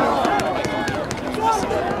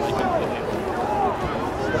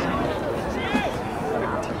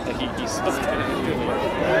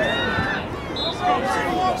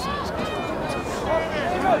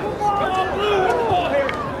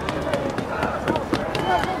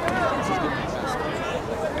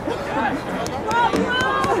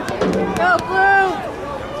 Go, Blue!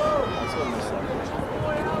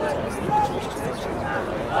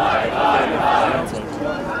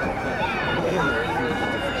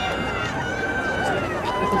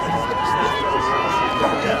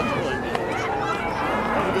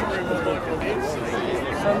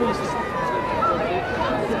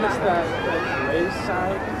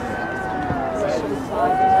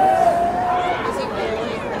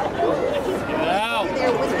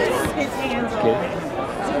 His hands on it.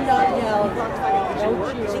 Do not yell.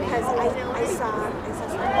 Because I saw something.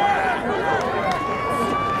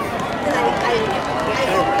 And I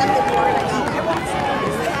opened up the door and I walked in.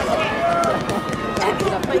 And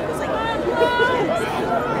Mike was like,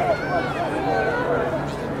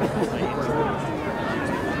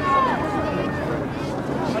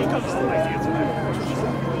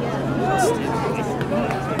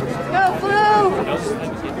 Go, Blue!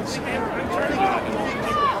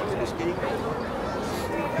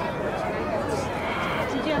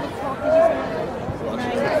 Did you have a talk?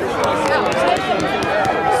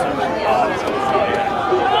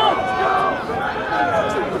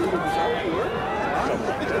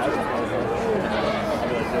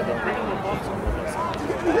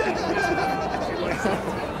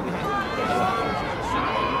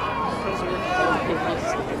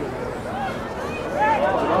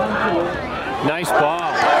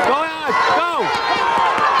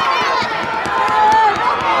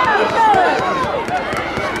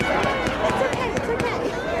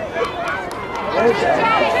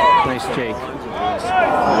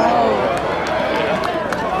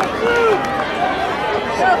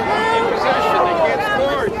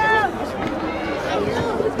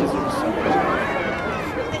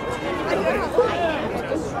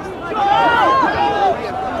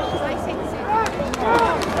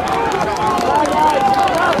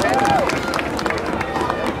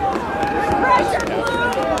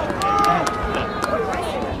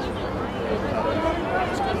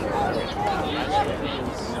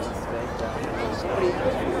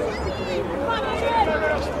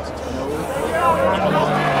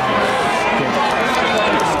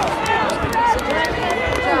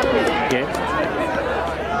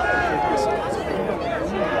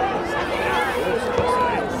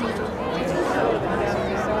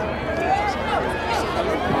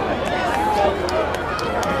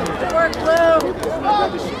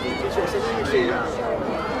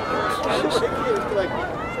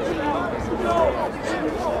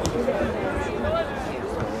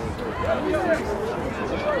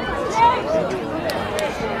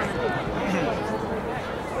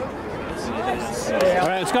 All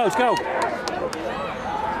right, let's go, let's go.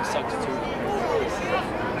 Sucks too.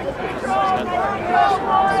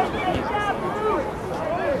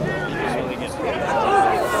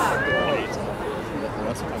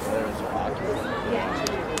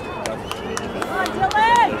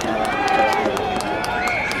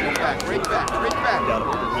 Break back. Got a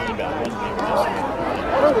really bad one game.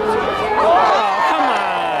 Oh, come on.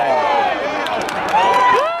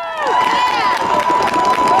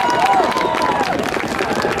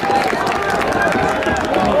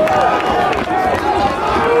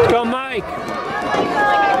 Go, Mike.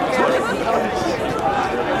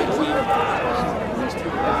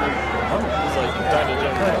 It's like trying to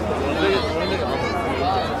jump.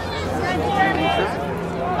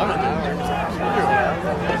 I'm not doing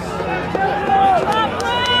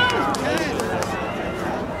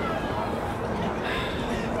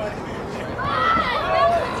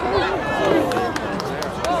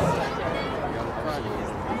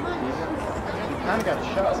Kind of got a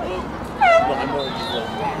shot. but I'm more just like,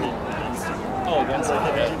 oh, against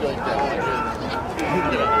like, you go like that.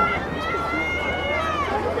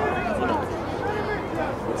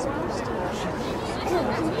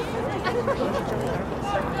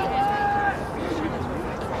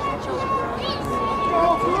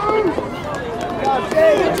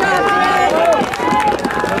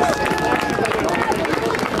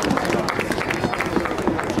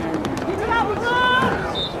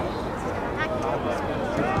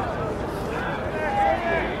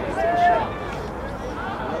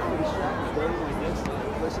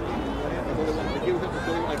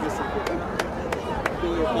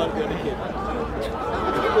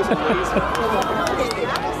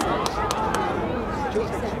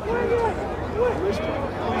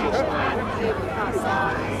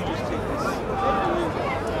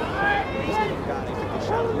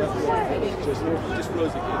 Just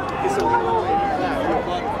froze again. It's a little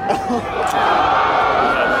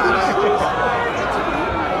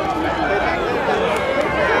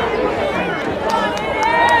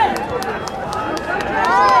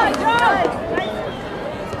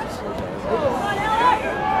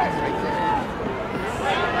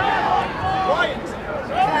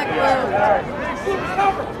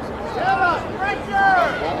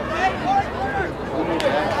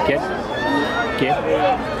Get.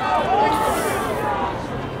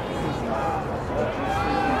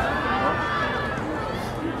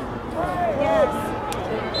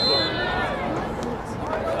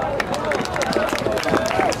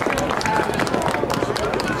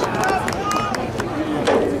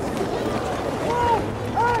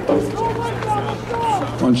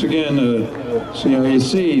 Once again,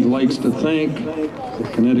 CIAC likes to thank the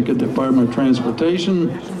Connecticut Department of Transportation,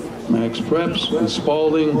 Max Preps, and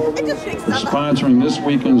Spalding for sponsoring this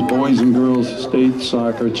weekend's Boys and Girls State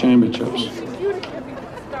Soccer Championships.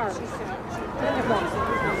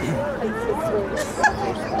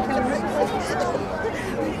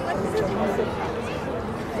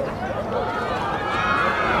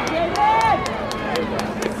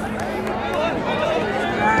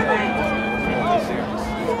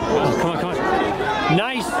 Come on.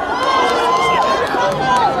 Nice.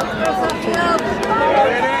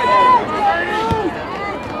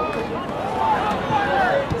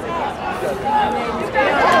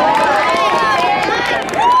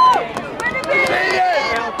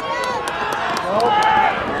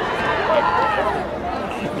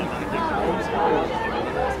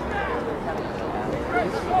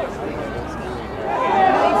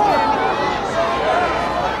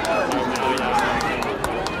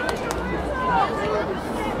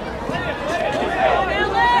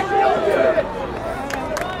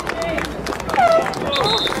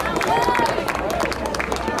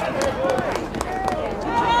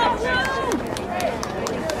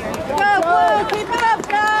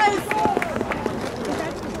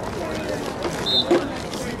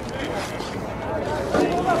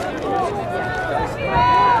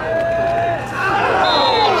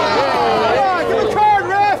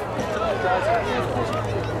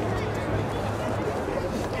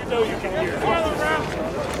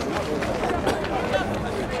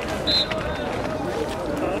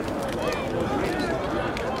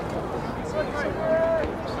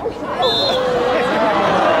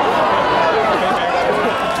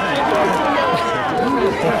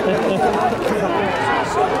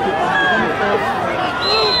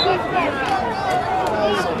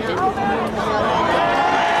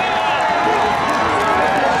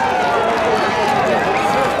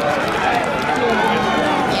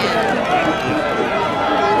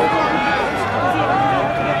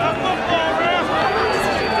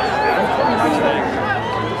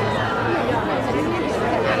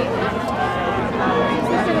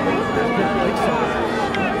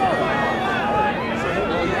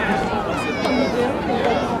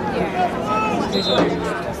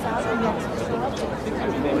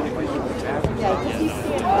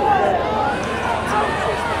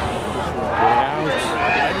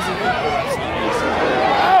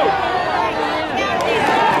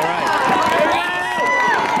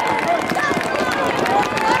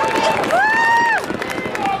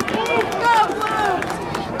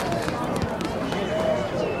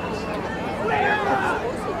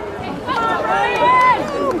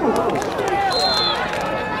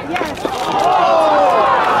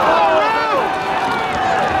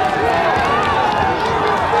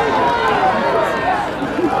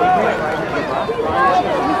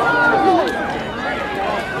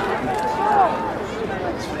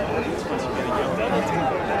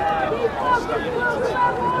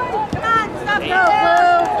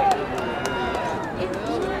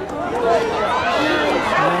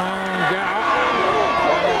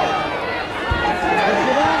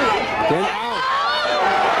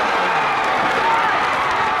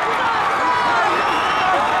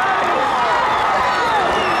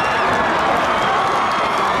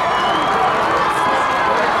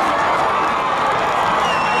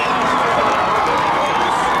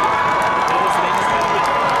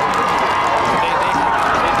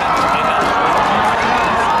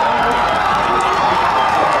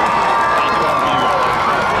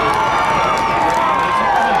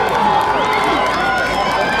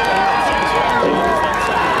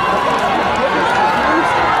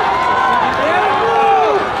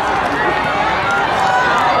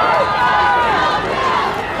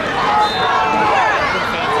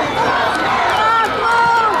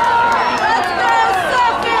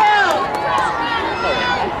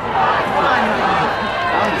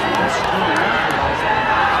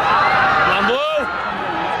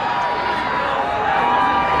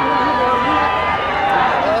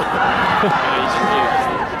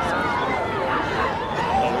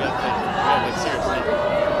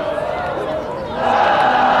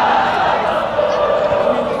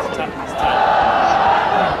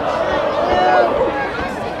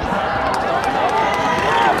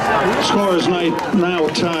 score is now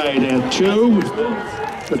tied at 2.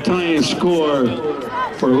 The tying score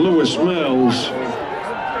for Lewis Mills,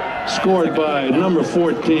 scored by number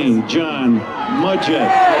 14, John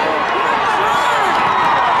Mudgett.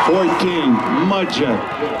 14,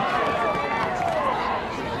 Mudgett.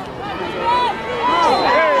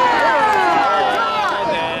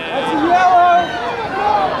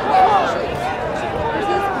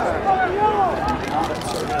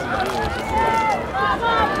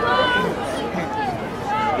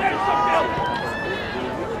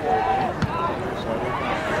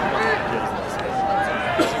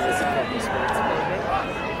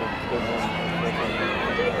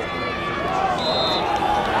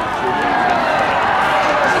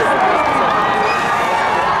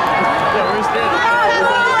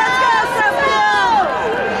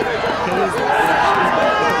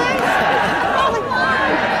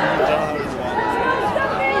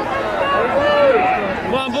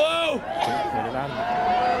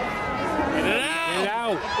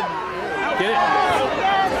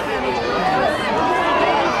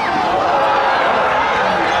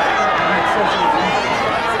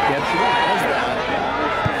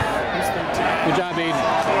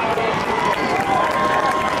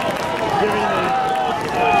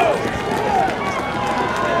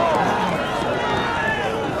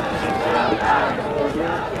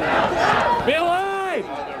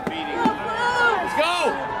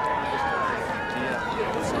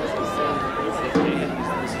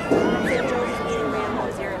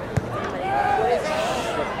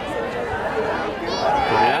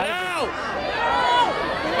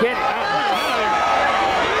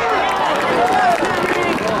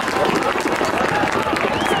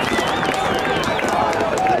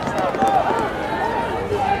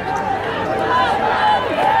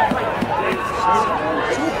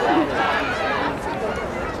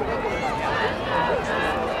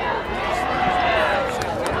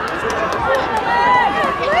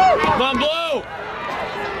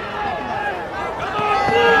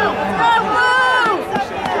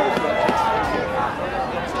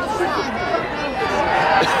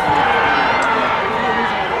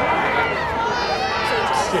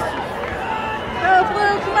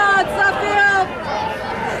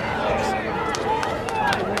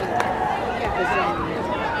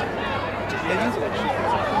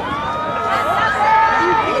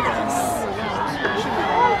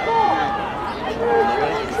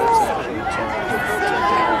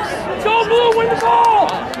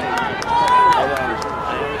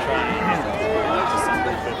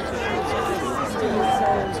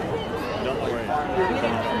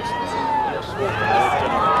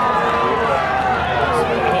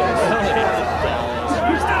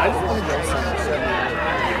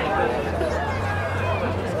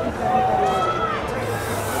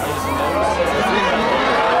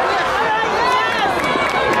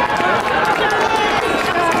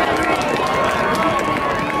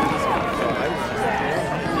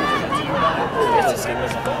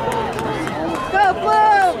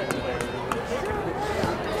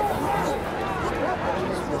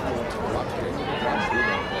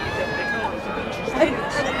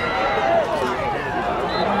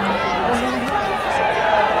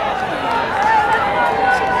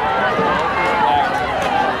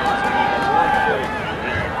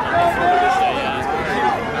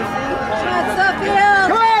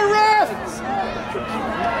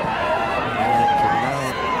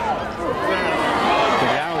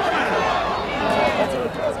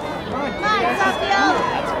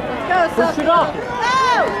 Push it up.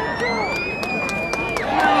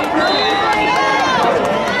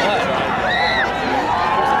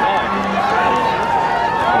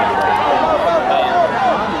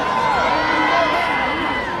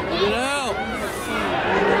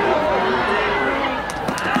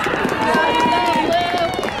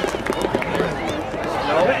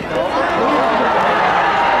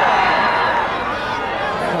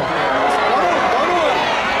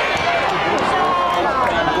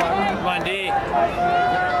 Come on, D.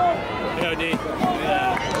 Go, D.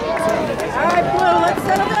 Yeah.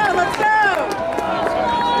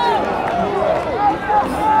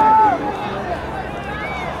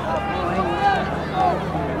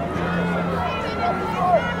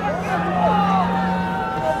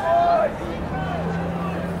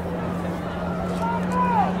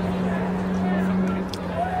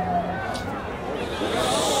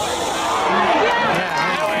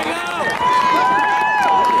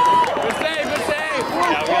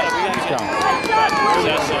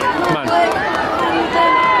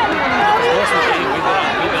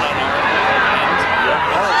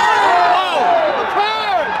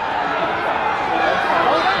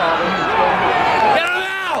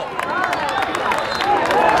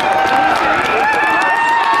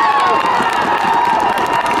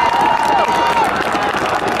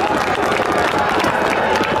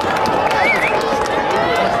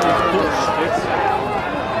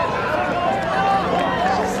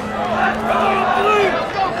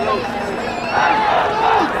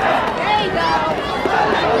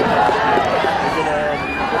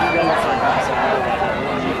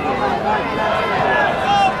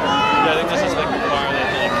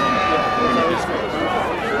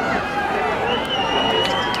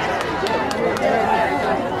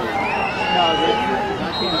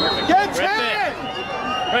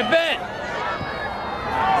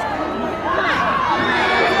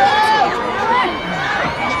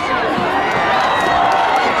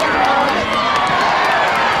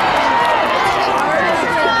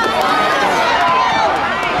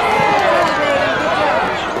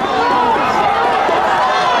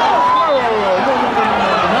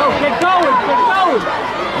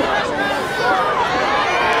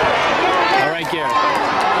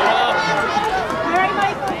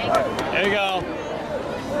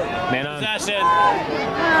 Man on. Possession.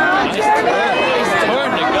 Nice turn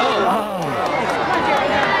to go.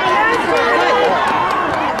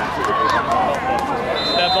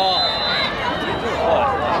 Step ball. What?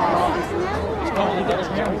 He's calling the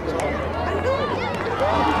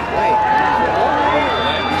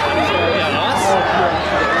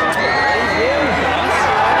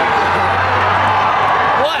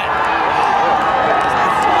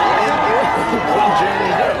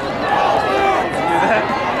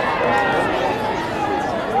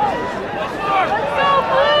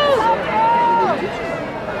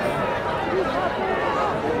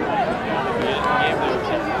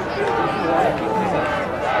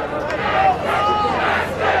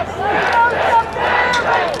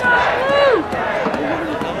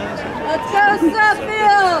Let's go,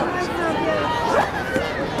 Suffield!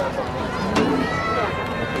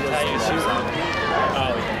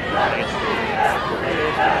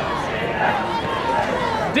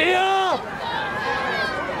 Deal!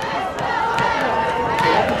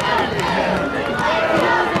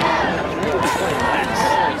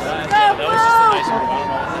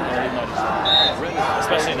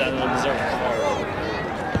 Especially that undeserved.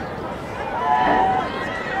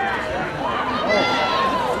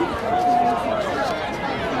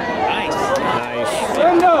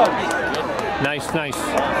 Nice. Nice.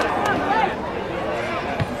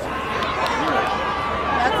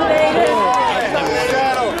 That's an 8.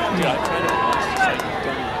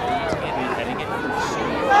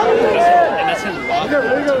 And that's his rock.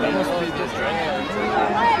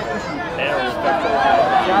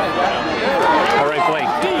 All right,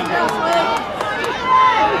 Blake.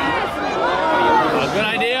 Good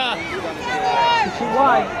idea.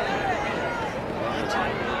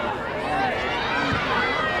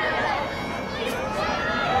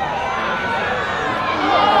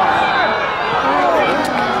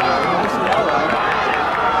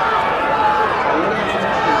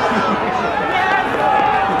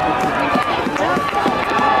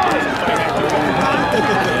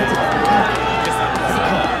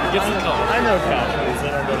 I know cash.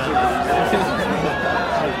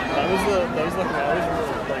 That was the I always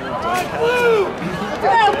remember playing with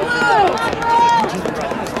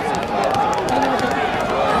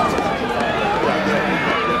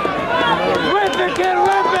Whip it, kid,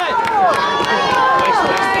 whip it!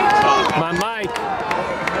 My Mike.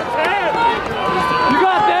 You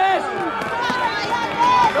got this!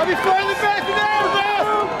 They'll be further back now, Beth!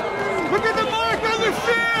 Look at the mark on the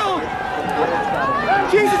field!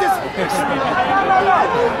 Jesus, it's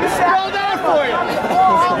spelled out for you!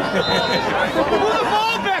 Move the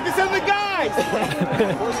ball back to some of the guys!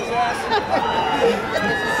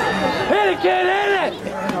 Hit it, kid, hit it!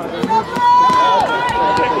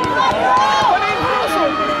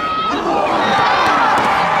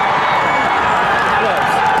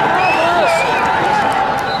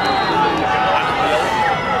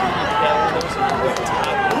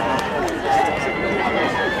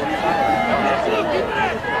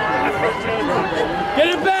 Get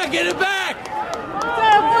it back! Get it back!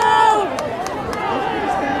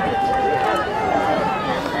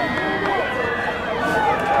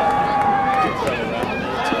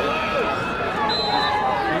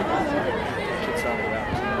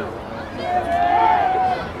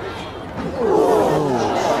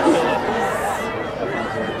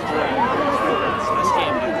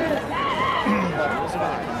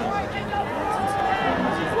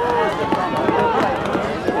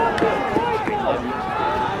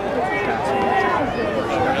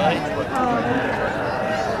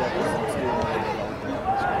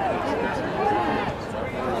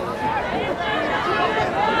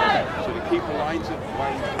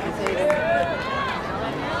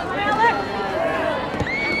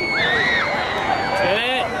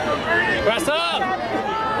 Press up!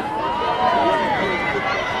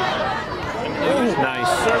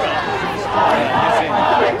 Nice.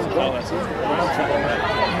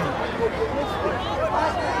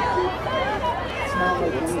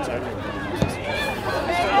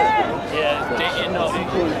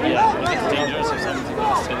 It's dangerous if someone's going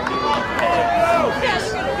to sit and do it.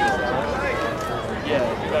 Yeah,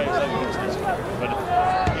 but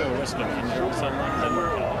if you're a risk of injuring someone, then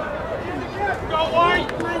Go white!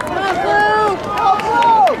 Go blue! Go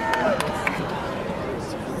blue!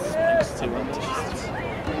 it's too much.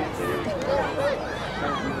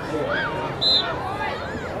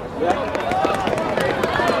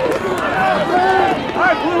 All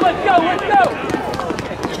right, blue, let's go, let's go!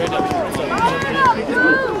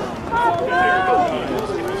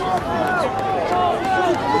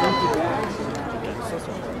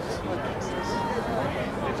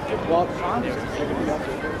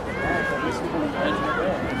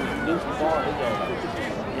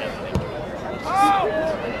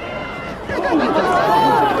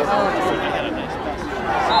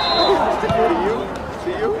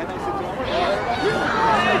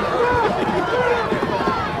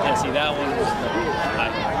 Yeah, see, that one was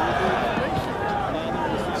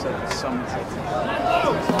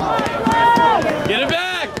get it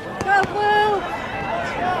back! Go, Blue!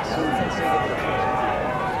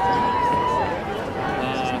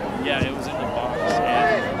 Yeah, it was in the box,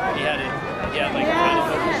 and he had like kind of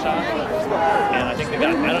a shot, and I think the guy,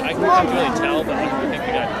 I couldn't really tell, but I think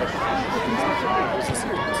the guy pushed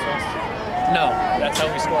it. No, that's how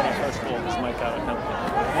we scored our first goal, because Mike got a penalty.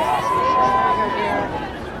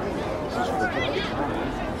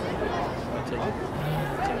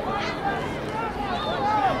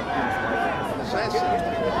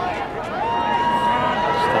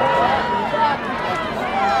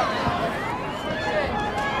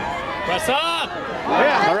 Press up!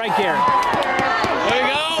 Yeah. All right, Garrett. There you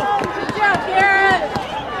go! Good job, Garrett!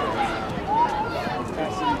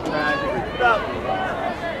 Go,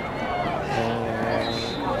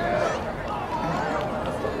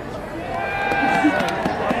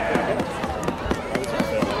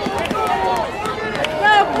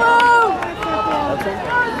 Blue!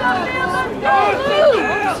 Go,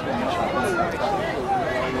 Blue!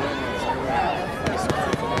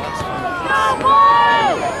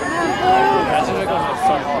 That's what I go to the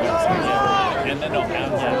front. And then no, yeah,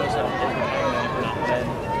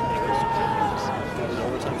 there's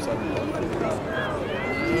overtime 7. I don't know.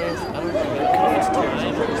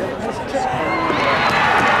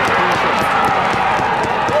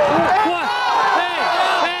 What? Hey!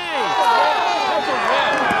 Hey!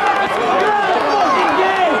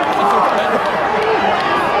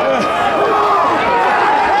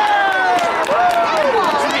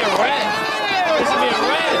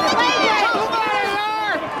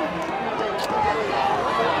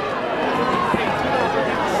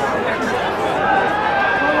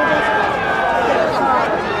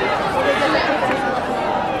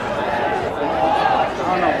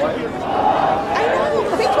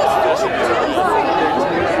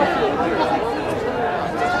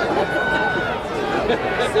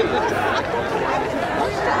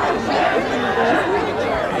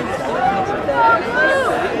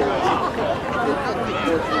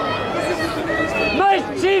 Nice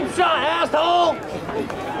cheap shot, asshole!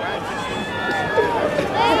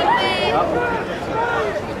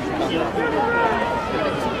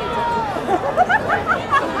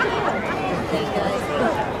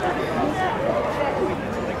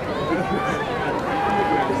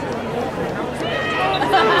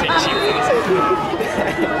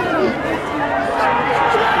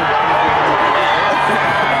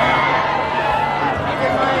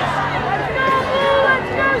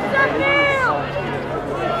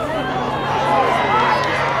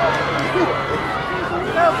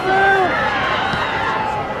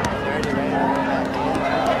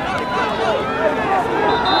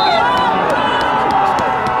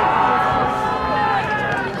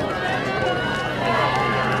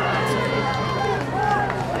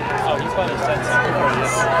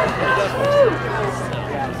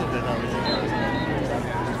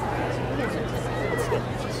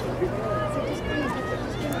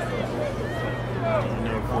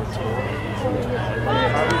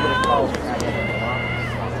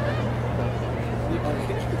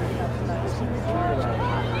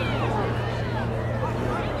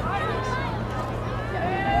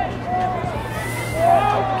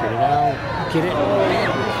 Get it.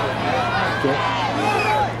 Get.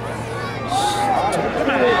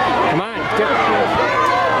 Come on. Get.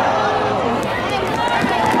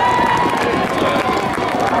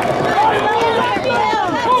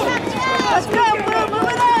 Let's go, Blue, move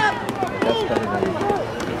it up!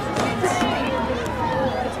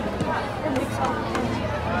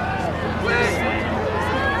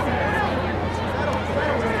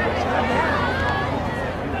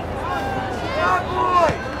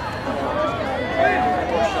 Boy!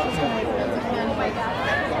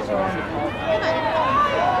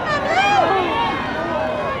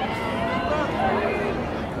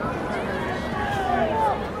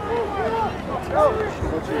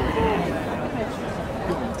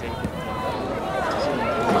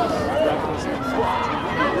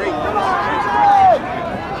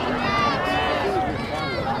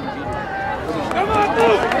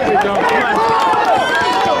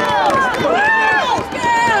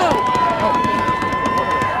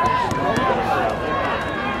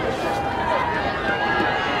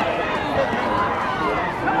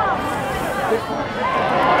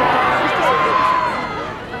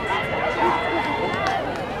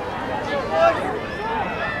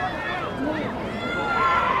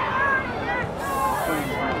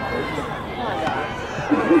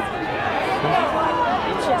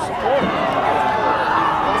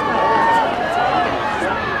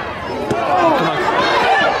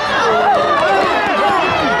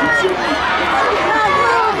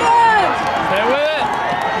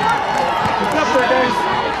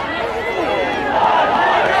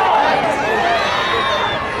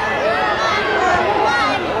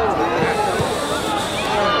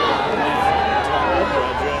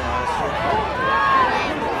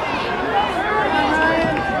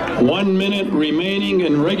 1 minute remaining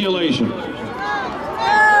in regulation. That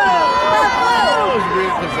was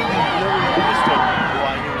weird because I never understood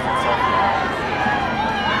why he was in Suffield.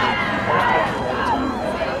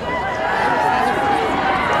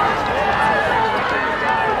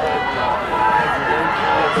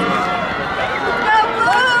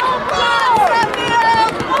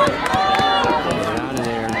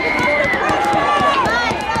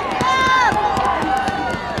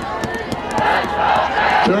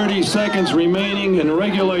 30 seconds remaining in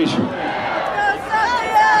regulation. Get it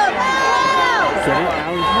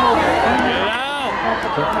out.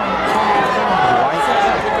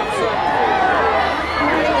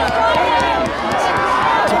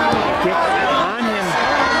 Get on him.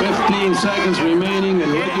 15 seconds remaining in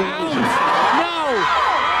regulation. No!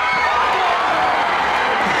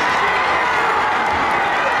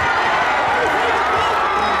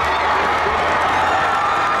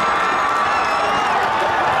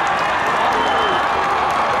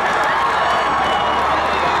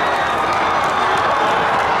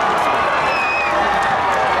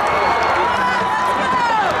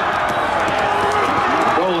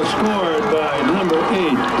 Scored by number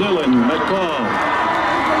 8, McFarlane.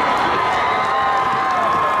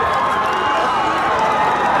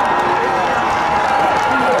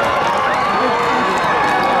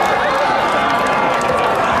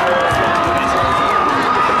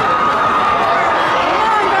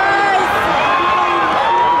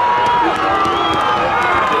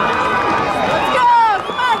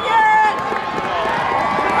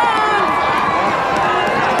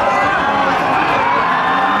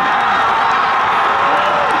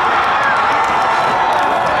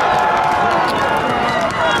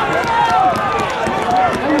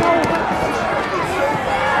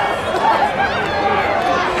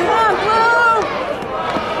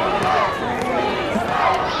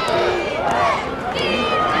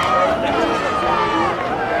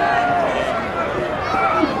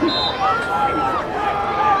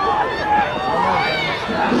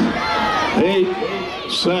 Eight,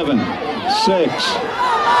 7, 6,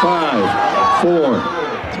 5, 4,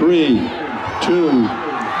 3, 2, 1.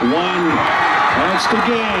 That's the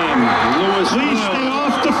game. Lewis, please stay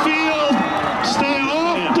off the field. Stay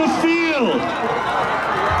off the field.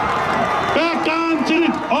 Back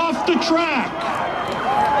off the track.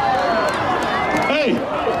 Hey,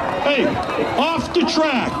 off the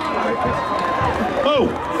track. Oh.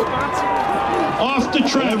 Off the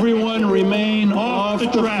track. Everyone remain off the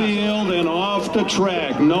field and off the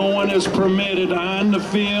track. No one is permitted on the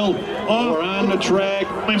field or on the track.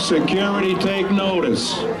 Security, take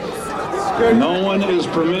notice. No one is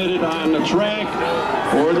permitted on the track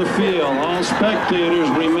or the field. All spectators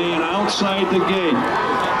remain outside the gate.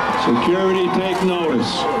 Security, take notice.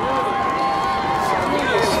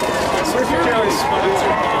 Suffield Goals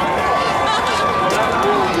sponsored by